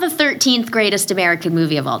not the 13th greatest American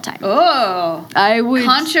movie of all time. Oh, I would...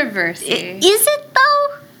 Controversy. Is it,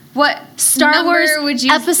 though? What Star Wars would you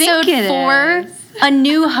Episode 4, A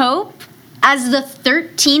New Hope, as the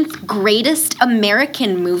 13th greatest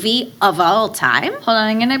American movie of all time? Hold on,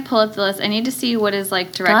 I'm going to pull up the list. I need to see what is,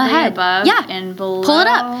 like, directly above and below. Pull it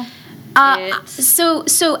up.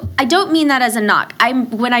 So I don't mean that as a knock.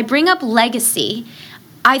 When I bring up legacy,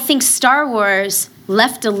 I think Star Wars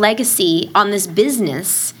left a legacy on this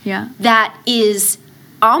business that is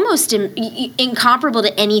almost incomparable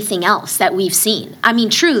to anything else that we've seen. I mean,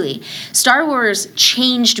 truly, Star Wars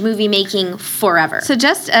changed movie making forever. So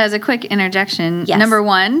just as a quick interjection, number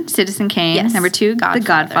 1, Citizen Kane. Yes. Number 2, The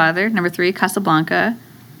Godfather. Number 3, Casablanca.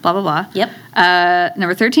 Blah, blah, blah. Yep.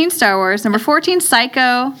 Number 13, Star Wars. Number 14,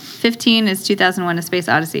 Psycho. 15 is 2001: A Space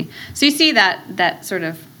Odyssey. So you see that sort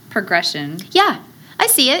of progression. Yeah, I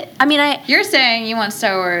see it. I mean, You're saying you want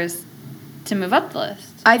Star Wars to move up the list.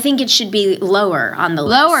 I think it should be lower on the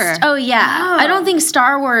list. Lower? Oh, yeah. Oh. I don't think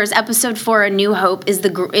Star Wars Episode 4, A New Hope is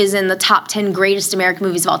in the top 10 greatest American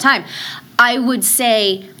movies of all time. I would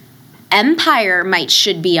say Empire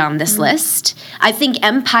should be on this list. I think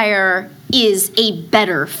Empire is a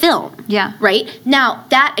better film. Yeah. Right? Now,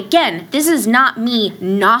 that, again, this is not me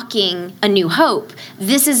knocking A New Hope.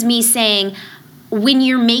 This is me saying, when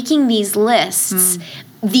you're making these lists,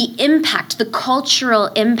 the impact, the cultural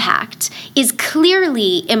impact is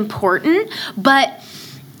clearly important, but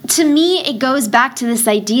to me, it goes back to this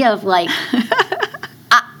idea of, like,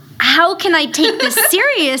 how can I take this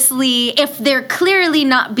seriously if they're clearly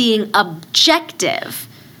not being objective?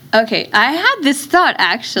 Okay, I had this thought,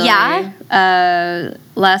 actually,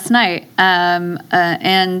 last night,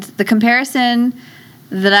 and the comparison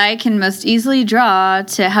that I can most easily draw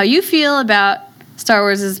to how you feel about Star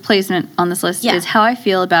Wars' placement on this list is how I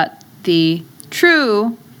feel about the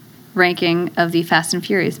true ranking of the Fast and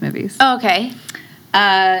Furious movies. Okay.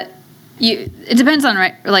 It depends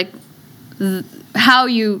on how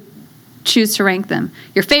you choose to rank them.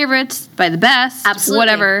 Your favorites by the best, absolutely,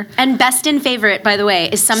 whatever. And best and favorite, by the way,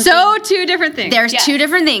 is something. So two different things. There's two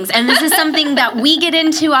different things, and this is something that we get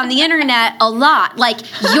into on the internet a lot. Like,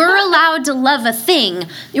 you're allowed to love a thing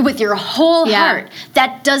with your whole heart.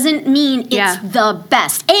 That doesn't mean it's the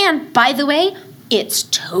best. And by the way, it's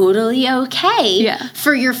totally okay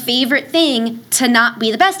for your favorite thing to not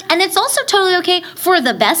be the best, and it's also totally okay for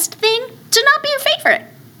the best thing to not be your favorite.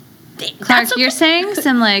 Clark, you're saying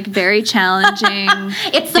some, like, very challenging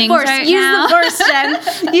it's the force. Right Use now. the force,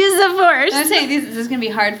 Jen. Use the force. I'm saying this is going to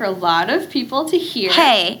be hard for a lot of people to hear.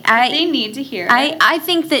 Hey, they need to hear it. I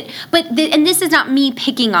think that, and this is not me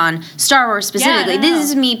picking on Star Wars specifically. This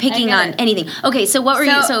is me picking on anything. Okay, so what were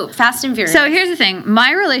you? So Fast and Furious. So here's the thing: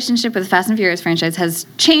 my relationship with the Fast and Furious franchise has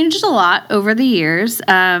changed a lot over the years.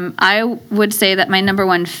 I would say that my number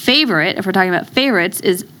one favorite, if we're talking about favorites,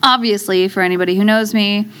 is obviously, for anybody who knows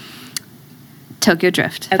me, Tokyo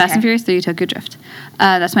Drift. Okay. Fast and Furious 3, Tokyo Drift.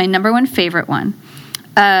 That's my number one favorite one.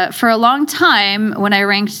 For a long time, when I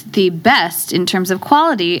ranked the best in terms of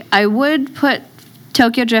quality, I would put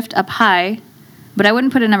Tokyo Drift up high, but I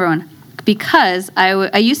wouldn't put it number one because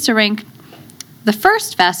I used to rank the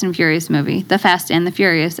first Fast and Furious movie, The Fast and the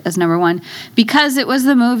Furious, as number one because it was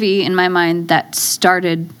the movie, in my mind, that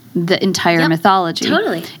started the entire mythology.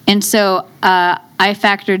 Totally. And so I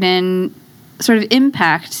factored in sort of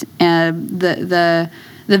impact, the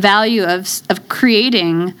value of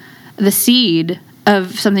creating the seed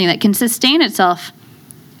of something that can sustain itself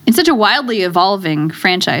in such a wildly evolving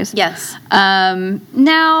franchise. Yes.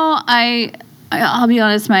 Now I'll be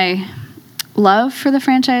honest, my love for the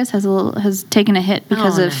franchise has taken a hit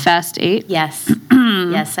because of Fast 8. Yes.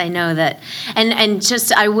 Yes, I know that. And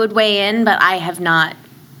just I would weigh in, but I have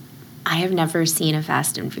never seen a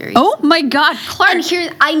Fast and Furious. Oh my God, Clark! And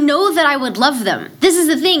here, I know that I would love them. This is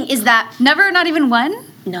the thing: is that not even one?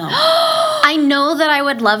 No. I know that I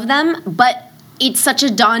would love them, but it's such a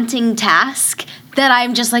daunting task that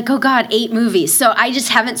I'm just like, oh God, 8 movies. So I just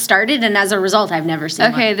haven't started, and as a result, I've never seen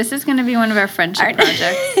Okay, one. this is going to be one of our friendship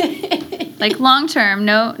projects. Like long term,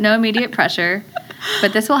 no immediate pressure,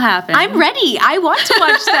 but this will happen. I'm ready. I want to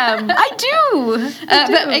watch them. I do.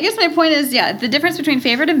 But I guess my point is, the difference between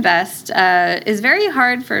favorite and best is very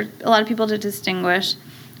hard for a lot of people to distinguish.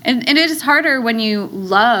 And it is harder when you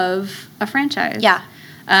love a franchise. Yeah.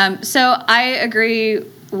 So I agree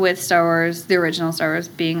with Star Wars, the original Star Wars,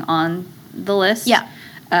 being on the list. Yeah.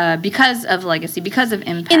 Because of legacy, because of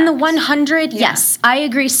impact. In the 100, yes. I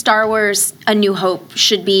agree Star Wars A New Hope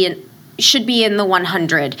should be in the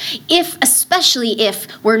 100, especially if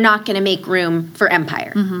we're not going to make room for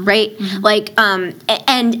Empire, right? Like,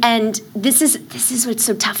 and this is what's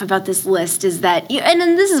so tough about this list is that, and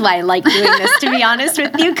then this is why I like doing this, to be honest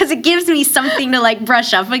with you, because it gives me something to like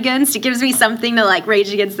brush up against. It gives me something to like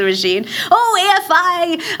rage against the machine. Oh,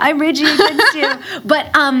 AFI, I'm raging against you.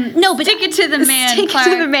 But no, but stick it to the man, stick Clark.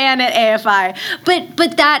 it to the man at AFI.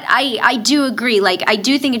 But that I do agree. Like, I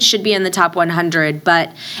do think it should be in the top 100.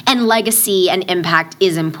 And legacy and impact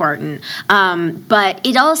is important. But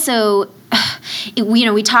it also,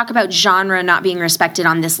 we talk about genre not being respected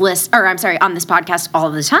on this list, or I'm sorry, on this podcast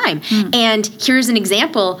all the time. And here's an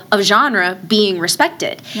example of genre being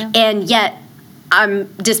respected. Yeah. And yet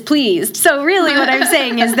I'm displeased. So really what I'm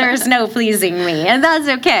saying is there's no pleasing me, and that's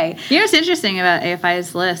okay. You know what's interesting about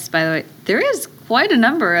AFI's list, by the way? There is quite a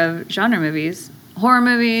number of genre movies. Horror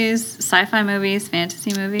movies, sci-fi movies,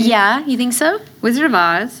 fantasy movies. Yeah, you think so? Wizard of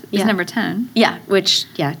Oz is number 10. Yeah,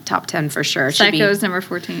 top 10 for sure. Psycho's number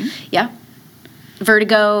 14. Yeah.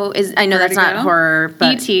 Vertigo is, I know that's not horror,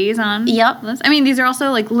 but E.T. is on. Yep. I mean, these are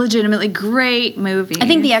also like legitimately great movies. I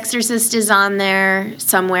think The Exorcist is on there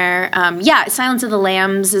somewhere. Silence of the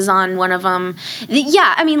Lambs is on one of them.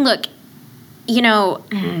 Yeah, I mean, look,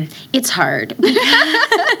 it's hard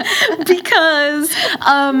because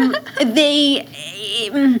the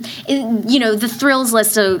thrills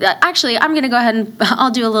list. So actually, I'm going to go ahead and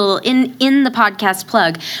I'll do a little in the podcast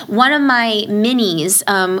plug. One of my minis,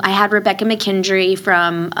 I had Rebecca McKendry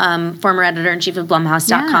from former editor-in-chief of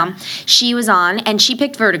Blumhouse.com. Yeah. She was on, and she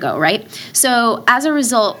picked Vertigo, right? So as a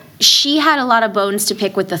result, she had a lot of bones to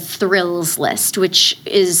pick with the thrills list, which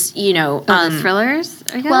is, the thrillers,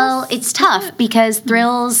 I guess? Well, it's tough because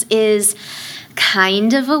thrills is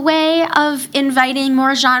kind of a way of inviting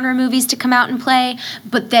more genre movies to come out and play,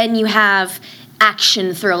 but then you have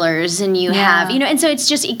action thrillers and you have, and so it's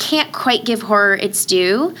just, it can't quite give horror its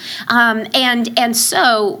due. And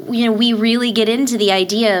so, we really get into the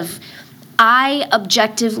idea of, I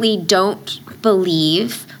objectively don't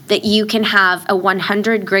believe that you can have a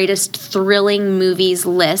 100 greatest thrilling movies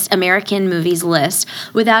list, American movies list,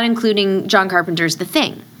 without including John Carpenter's The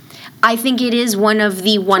Thing. I think it is one of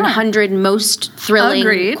the 100 most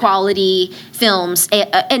thrilling quality films,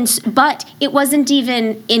 but it wasn't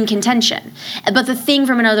even in contention. But The Thing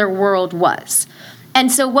from Another World was.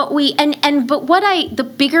 And so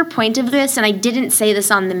the bigger point of this, and I didn't say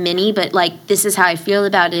this on the mini, but like this is how I feel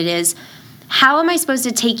about it, is how am I supposed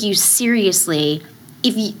to take you seriously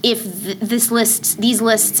if these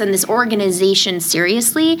lists and this organization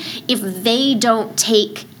seriously, if they don't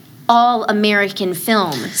take all American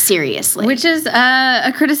film seriously? Which is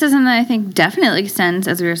a criticism that I think definitely extends,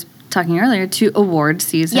 as we were talking earlier, to award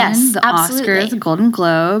season. Yes, the absolutely. Oscars, the Golden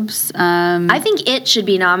Globes. I think it should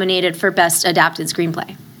be nominated for Best Adapted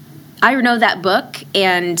Screenplay. I know that book,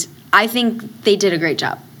 and I think they did a great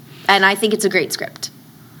job. And I think it's a great script.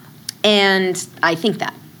 And I think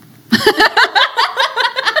that.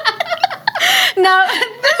 Now, this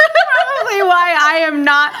is probably why I am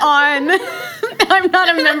not I'm not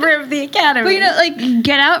a member of the Academy. But like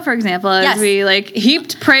Get Out, for example, as we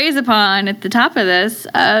heaped praise upon at the top of this,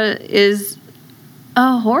 is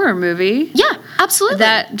a horror movie. Yeah, absolutely.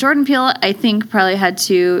 That Jordan Peele, I think, probably had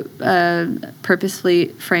to purposefully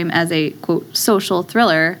frame as a, quote, social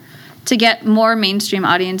thriller to get more mainstream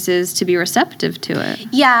audiences to be receptive to it.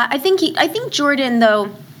 Yeah, I think Jordan, though,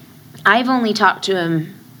 I've only talked to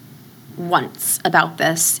him once about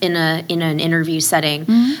this in an interview setting.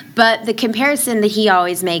 Mm-hmm. But the comparison that he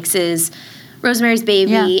always makes is Rosemary's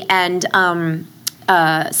Baby and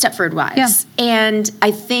Stepford Wives. Yeah. And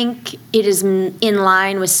I think it is in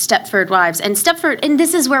line with Stepford Wives. And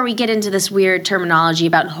this is where we get into this weird terminology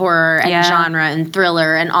about horror and genre and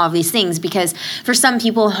thriller and all of these things, because for some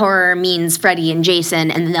people horror means Freddy and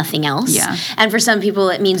Jason and nothing else. Yeah. And for some people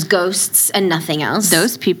it means ghosts and nothing else.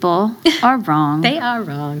 Those people are wrong. They are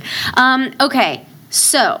wrong. Okay,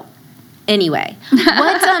 so Anyway,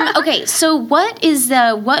 okay, so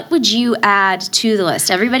what would you add to the list?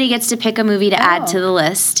 Everybody gets to pick a movie to add to the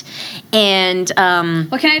list. And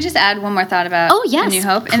well, can I just add one more thought about yes, A New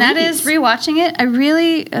Hope? please. And that is, rewatching it, I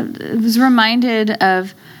really was reminded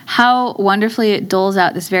of how wonderfully it doles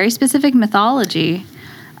out this very specific mythology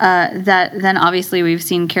that then obviously we've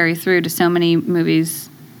seen carry through to so many movies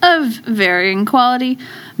of varying quality.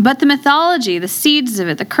 But the mythology, the seeds of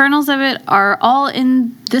it, the kernels of it are all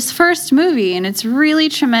in this first movie. And it's really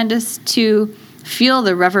tremendous to feel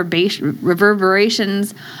the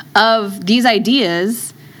reverberations of these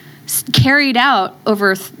ideas carried out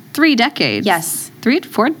over 3 decades. Yes. 4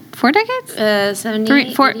 decades?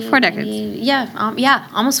 70, 4 80, decades. Yeah,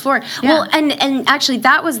 almost 4. Yeah. Well, and actually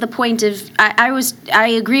that was the point of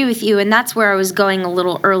I agree with you, and that's where I was going a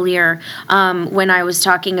little earlier when I was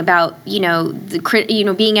talking about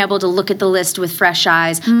being able to look at the list with fresh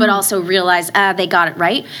eyes, but also realize they got it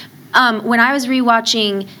right. When I was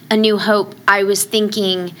rewatching A New Hope, I was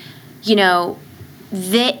thinking,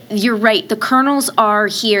 that you're right. The kernels are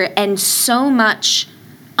here, and so much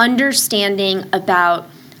understanding about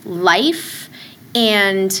life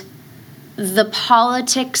and the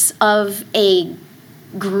politics of a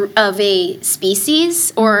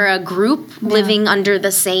species or a group living under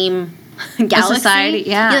the same galaxy. Society,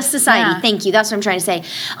 yeah. The society, Yeah. thank you. That's what I'm trying to say.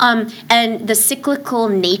 And the cyclical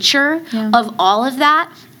nature of all of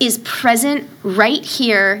that is present right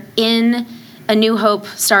here in A New Hope,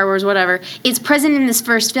 Star Wars, whatever. It's present in this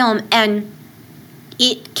first film, and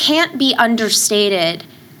it can't be understated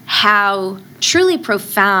how truly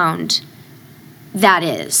profound that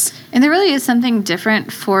is. And there really is something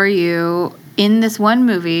different for you in this one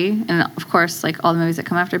movie, and of course, like all the movies that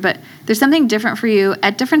come after, but there's something different for you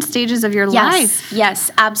at different stages of your life.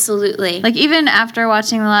 Yes, absolutely. Like, even after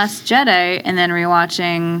watching The Last Jedi and then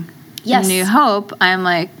rewatching A New Hope, I'm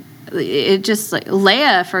like, it just, like,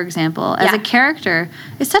 Leia, for example, as a character,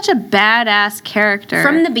 is such a badass character.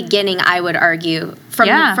 From the beginning, I would argue.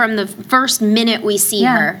 From the first minute we see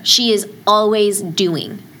her, she is always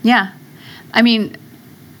doing. Yeah. I mean,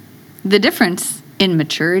 the difference in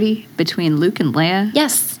maturity between Luke and Leia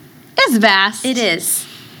is vast. It is.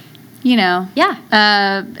 Yeah.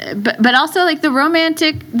 But also, like, the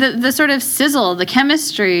romantic, the sort of sizzle, the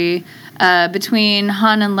chemistry between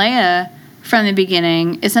Han and Leia from the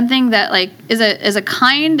beginning is something that, like, is a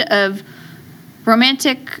kind of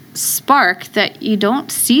romantic spark that you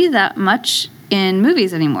don't see that much in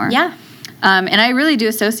movies anymore. Yeah. And I really do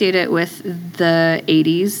associate it with the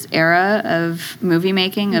 80s era of movie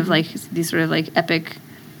making, of, like, these sort of, like, epic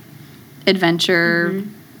adventure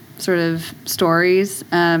sort of stories.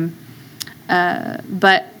 But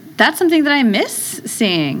that's something that I miss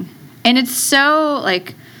seeing. And it's so,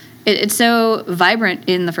 like, it's so vibrant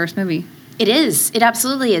in the first movie. It is. It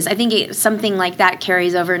absolutely is. I think something like that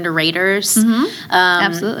carries over into Raiders.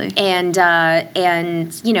 Absolutely. And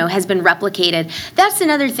has been replicated. That's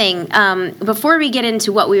another thing. Before we get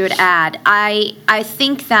into what we would add, I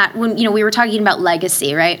think that when, we were talking about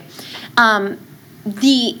legacy, right?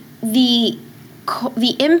 The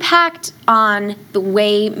impact on the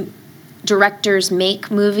way directors make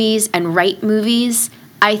movies and write movies,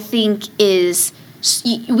 I think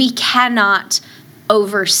we cannot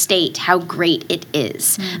overstate how great it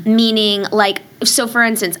is. Meaning, like, so for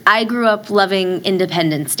instance, I grew up loving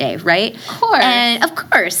Independence Day, right? Of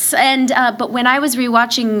course. But when I was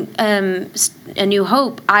rewatching A New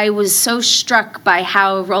Hope, I was so struck by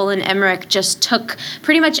how Roland Emmerich just took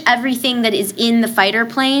pretty much everything that is in the fighter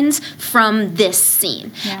planes from this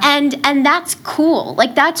scene. Yeah. And that's cool.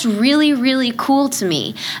 Like, that's really, really cool to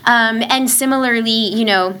me. And similarly,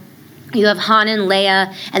 you have Han and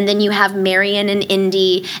Leia, and then you have Marion and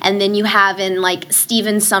Indy, and then you have in, like,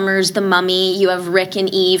 Stephen Summers' The Mummy, you have Rick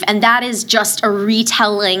and Eve, and that is just a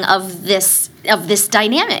retelling of this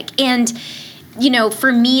dynamic. And,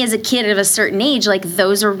 for me as a kid of a certain age, like,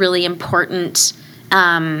 those are really important.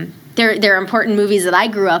 They're important movies that I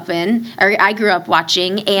grew up in, or I grew up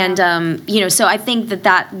watching, and so I think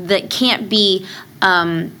that can't be,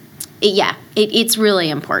 it's really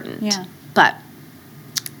important. Yeah, but.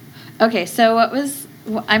 Okay, so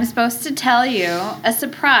I'm supposed to tell you a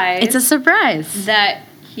surprise. It's a surprise. That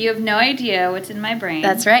you have no idea what's in my brain.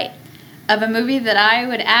 That's right. Of a movie that I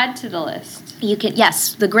would add to the list. You can,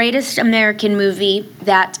 yes, the greatest American movie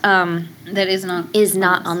that is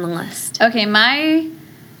not on the list. Okay, my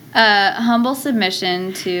humble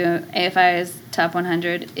submission to AFI's Top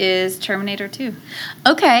 100 is Terminator 2.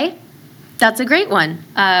 Okay, that's a great one.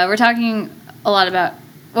 We're talking a lot about,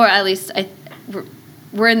 or at least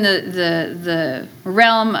we're in the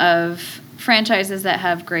realm of franchises that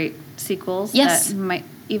have great sequels. Yes. That might,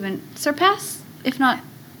 even surpass, if not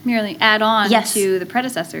merely add on Yes. to the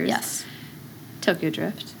predecessors. Yes. Tokyo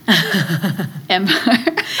Drift.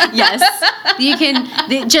 Empire. Yes. You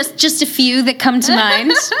can, just a few that come to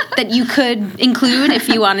mind that you could include if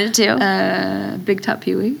you wanted to. Big Top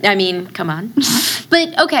Pee-wee. I mean, come on.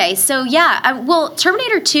 But okay, so yeah, well,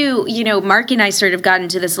 Terminator 2, you know, Mark and I sort of got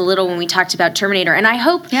into this a little when we talked about Terminator, and I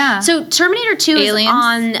hope, so Terminator 2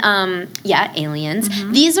 Aliens. is on, Aliens.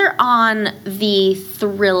 Mm-hmm. These are on the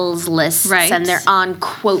thrills lists, Right. and they're on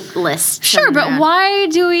quote lists. Sure, and but they're- why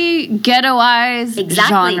do we ghettoize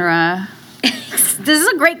Exactly. genre? This is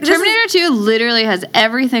a great, Terminator 2 literally has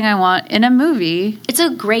everything I want in a movie. it's a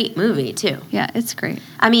great movie, too. Yeah, it's great.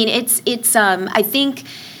 I mean, it's I think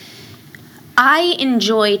I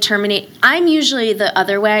enjoy Terminator. I'm usually the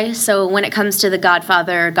other way. So when it comes to the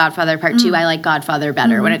Godfather Part 2, I like Godfather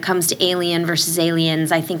better. When it comes to Alien versus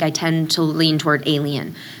Aliens, I think I tend to lean toward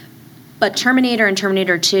Alien. But Terminator and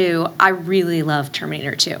Terminator 2, I really love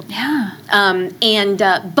Terminator 2. Yeah.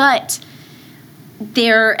 But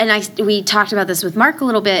there, we talked about this with Mark a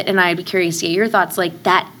little bit, and I'd be curious to get your thoughts. Like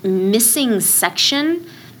that missing section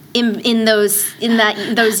in those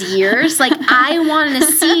years, like I want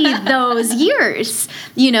to see those years,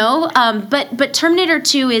 you know. But Terminator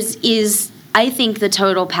 2 is I think the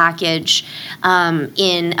total package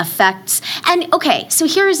in effects. And okay, so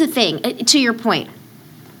here's the thing. To your point.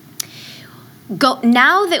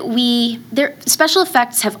 Now that special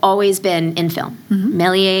effects have always been in film,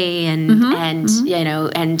 Méliès and you know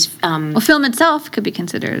Well, film itself could be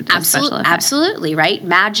considered a special effect. Absolutely, right?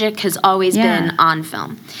 Magic has always been on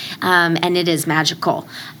film, and it is magical.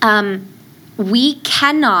 We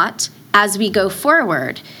cannot, as we go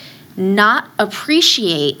forward, not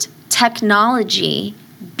appreciate technology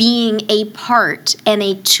being a part and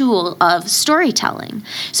a tool of storytelling.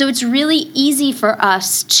 So it's really easy for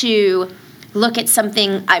us to look at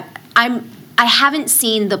something. I haven't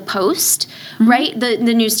seen The Post, right? The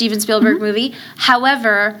new Steven Spielberg movie.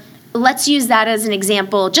 However, let's use that as an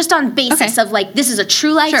example, just on basis of like this is a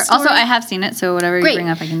true life story. Also, I have seen it, so whatever you bring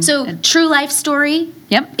up, I can. So true life story.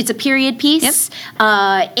 Yep. It's a period piece.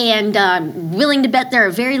 Yep. And willing to bet there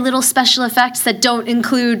are very little special effects that don't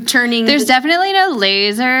include turning. There's definitely no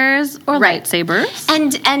lasers or lightsabers.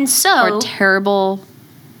 And so or terrible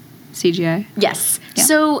CGI. Yes. Yeah.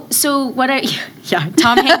 So what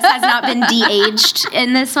Tom Hanks has not been de-aged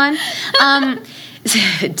in this one.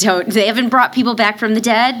 They haven't brought people back from the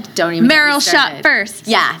dead. Don't even Meryl shot first.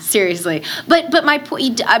 Yeah, seriously. But my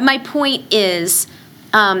point is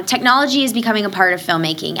technology is becoming a part of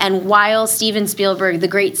filmmaking, and while Steven Spielberg, the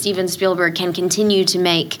great Steven Spielberg, can continue to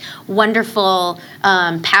make wonderful,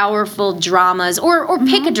 powerful dramas, or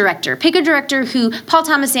pick a director who Paul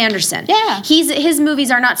Thomas Anderson. Yeah, his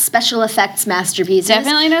movies are not special effects masterpieces.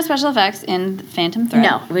 Definitely no special effects in Phantom Thread.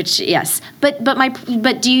 No, but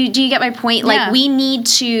do you get my point? Like we need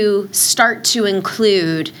to start to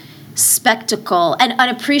include spectacle and an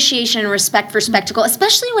appreciation and respect for spectacle,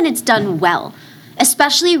 especially when it's done well.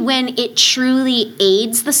 Especially when it truly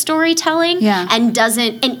aids the storytelling and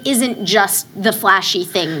isn't just the flashy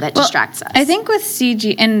thing that distracts us. I think with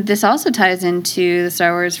CG, and this also ties into the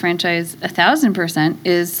Star Wars franchise 1,000%,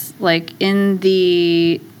 is like in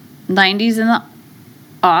the 90s and the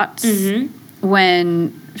aughts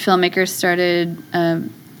when filmmakers started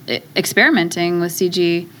experimenting with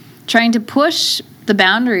CG, trying to push the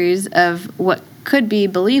boundaries of what could be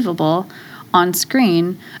believable on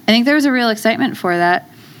screen. I think there was a real excitement for that.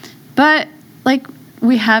 But, like,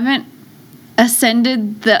 we haven't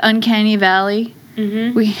ascended the uncanny valley.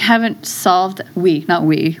 We haven't solved... not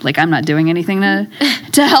we. Like, I'm not doing anything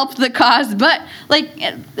to help the cause. But, like,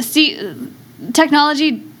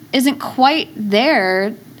 technology isn't quite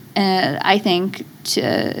there, I think,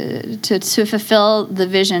 to fulfill the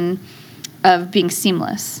vision of being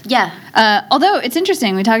seamless. Yeah. Although it's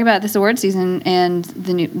interesting, we talk about this award season and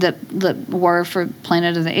the war for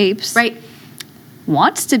Planet of the Apes. Right.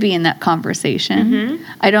 Wants to be in that conversation.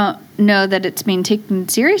 I don't know that it's being taken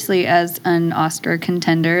seriously as an Oscar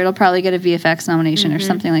contender. It'll probably get a VFX nomination or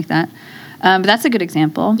something like that. But that's a good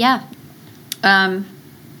example. Yeah. Andy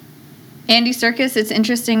Serkis, it's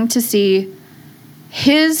interesting to see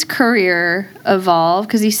his career evolve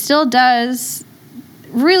because he still does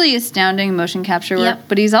really astounding motion capture work,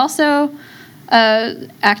 but he's also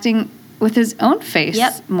acting with his own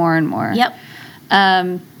face more and more.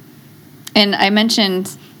 And I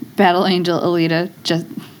mentioned Battle Angel Alita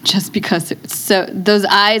just because those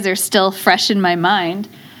eyes are still fresh in my mind.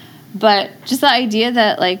 But just the idea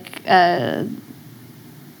that like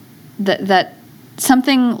that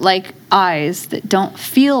something like eyes that don't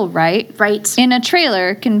feel right in a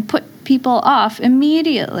trailer can put people off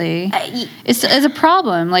immediately is a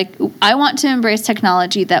problem. Like, I want to embrace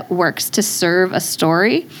technology that works to serve a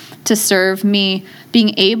story, to serve me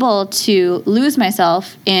being able to lose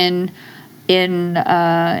myself in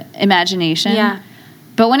imagination. Yeah.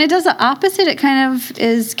 But when it does the opposite, it kind of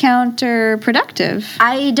is counterproductive.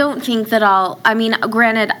 I don't think that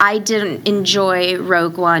granted, I didn't enjoy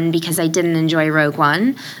Rogue One because I didn't enjoy Rogue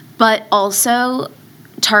One, but also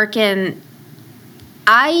Tarkin,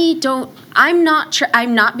 I'm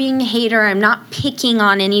not being a hater, I'm not picking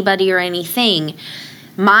on anybody or anything.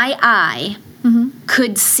 My eye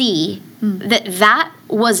could see that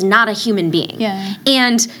was not a human being. Yeah.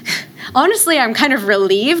 And honestly, I'm kind of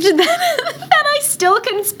relieved that I still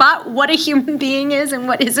can spot what a human being is and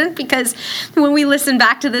what isn't, because when we listen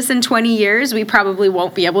back to this in 20 years, we probably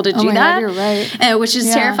won't be able to do that. God, you're right. Which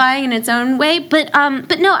is terrifying in its own way. But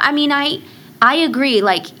no, I mean, I agree.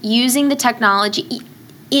 Like, using the technology,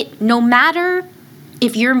 no matter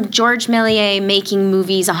if you're George Méliès making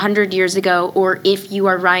movies 100 years ago or if you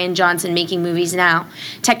are Rian Johnson making movies now,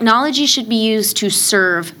 technology should be used to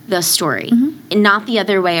serve the story and not the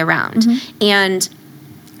other way around. And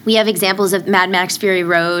we have examples of Mad Max Fury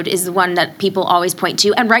Road is the one that people always point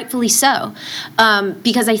to, and rightfully so,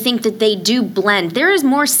 because I think that they do blend. There is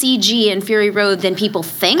more CG in Fury Road than people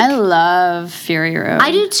think. I love Fury Road.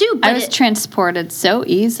 I do too. But I was transported so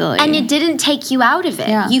easily. And it didn't take you out of it.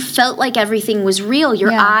 Yeah. You felt like everything was real.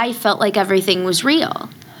 Your eye felt like everything was real.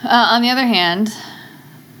 On the other hand,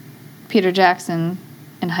 Peter Jackson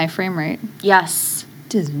in high frame rate. Yes.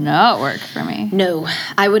 Does not work for me. No,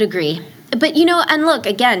 I would agree. But, and look,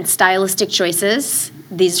 again, stylistic choices.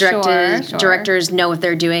 These directors know what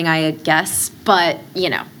they're doing, I guess. But,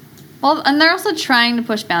 Well, and they're also trying to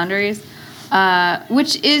push boundaries,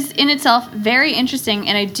 which is in itself very interesting,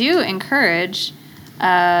 and I do encourage.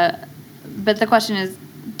 But the question is,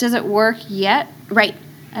 does it work yet? Right.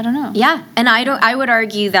 I don't know. Yeah, and I would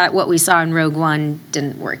argue that what we saw in Rogue One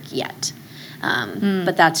didn't work yet.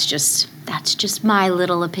 But that's just my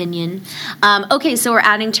little opinion. Okay, so we're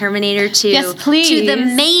adding Terminator 2 yes, please. To the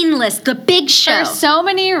main list, the big show. For so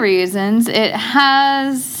many reasons. It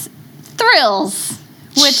has thrills,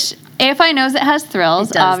 which AFI knows it has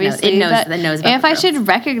thrills, obviously. It knows about AFI thrills. should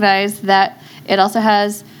recognize that it also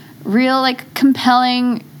has real,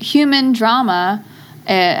 compelling human drama.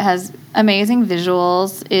 It has amazing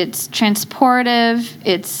visuals. It's transportive.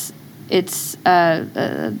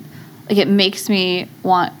 It makes me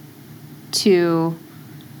want to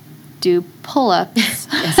do pull-ups. Yes,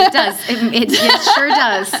 it does. It sure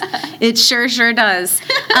does. It sure does.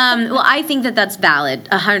 Well, I think that that's valid,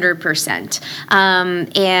 100%.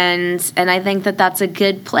 And I think that that's a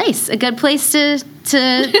good place to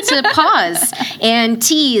pause and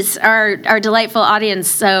tease our delightful audience.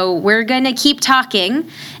 So we're going to keep talking,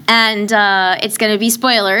 and it's going to be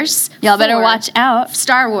spoilers. Y'all better watch out.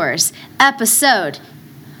 Star Wars Episode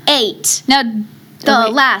 8. Now, The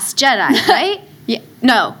Last Jedi, right? Yeah.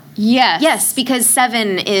 No. Yes. Yes, because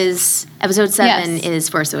Episode 7 is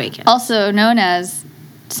Force Awakens. Also known as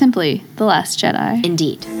simply The Last Jedi.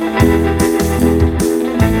 Indeed.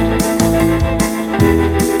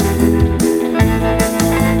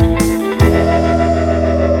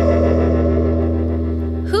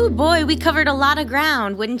 Boy, we covered a lot of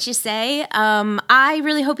ground, wouldn't you say? I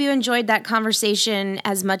really hope you enjoyed that conversation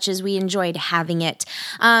as much as we enjoyed having it.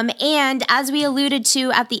 And as we alluded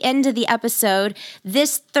to at the end of the episode,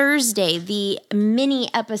 this Thursday, the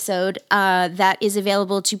mini episode that is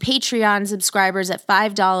available to Patreon subscribers at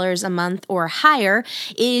 $5 a month or higher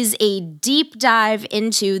is a deep dive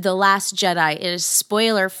into The Last Jedi. It is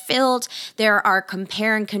spoiler-filled. There are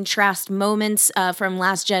compare and contrast moments from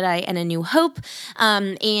Last Jedi and A New Hope,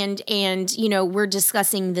 and we're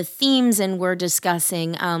discussing the themes, and we're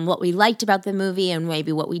discussing what we liked about the movie and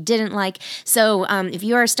maybe what we didn't like. So if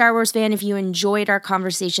you're a Star Wars fan, if you enjoyed our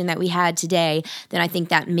conversation that we had today, then I think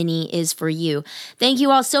that mini is for you. Thank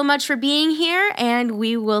you all so much for being here, and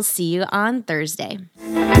we will see you on Thursday.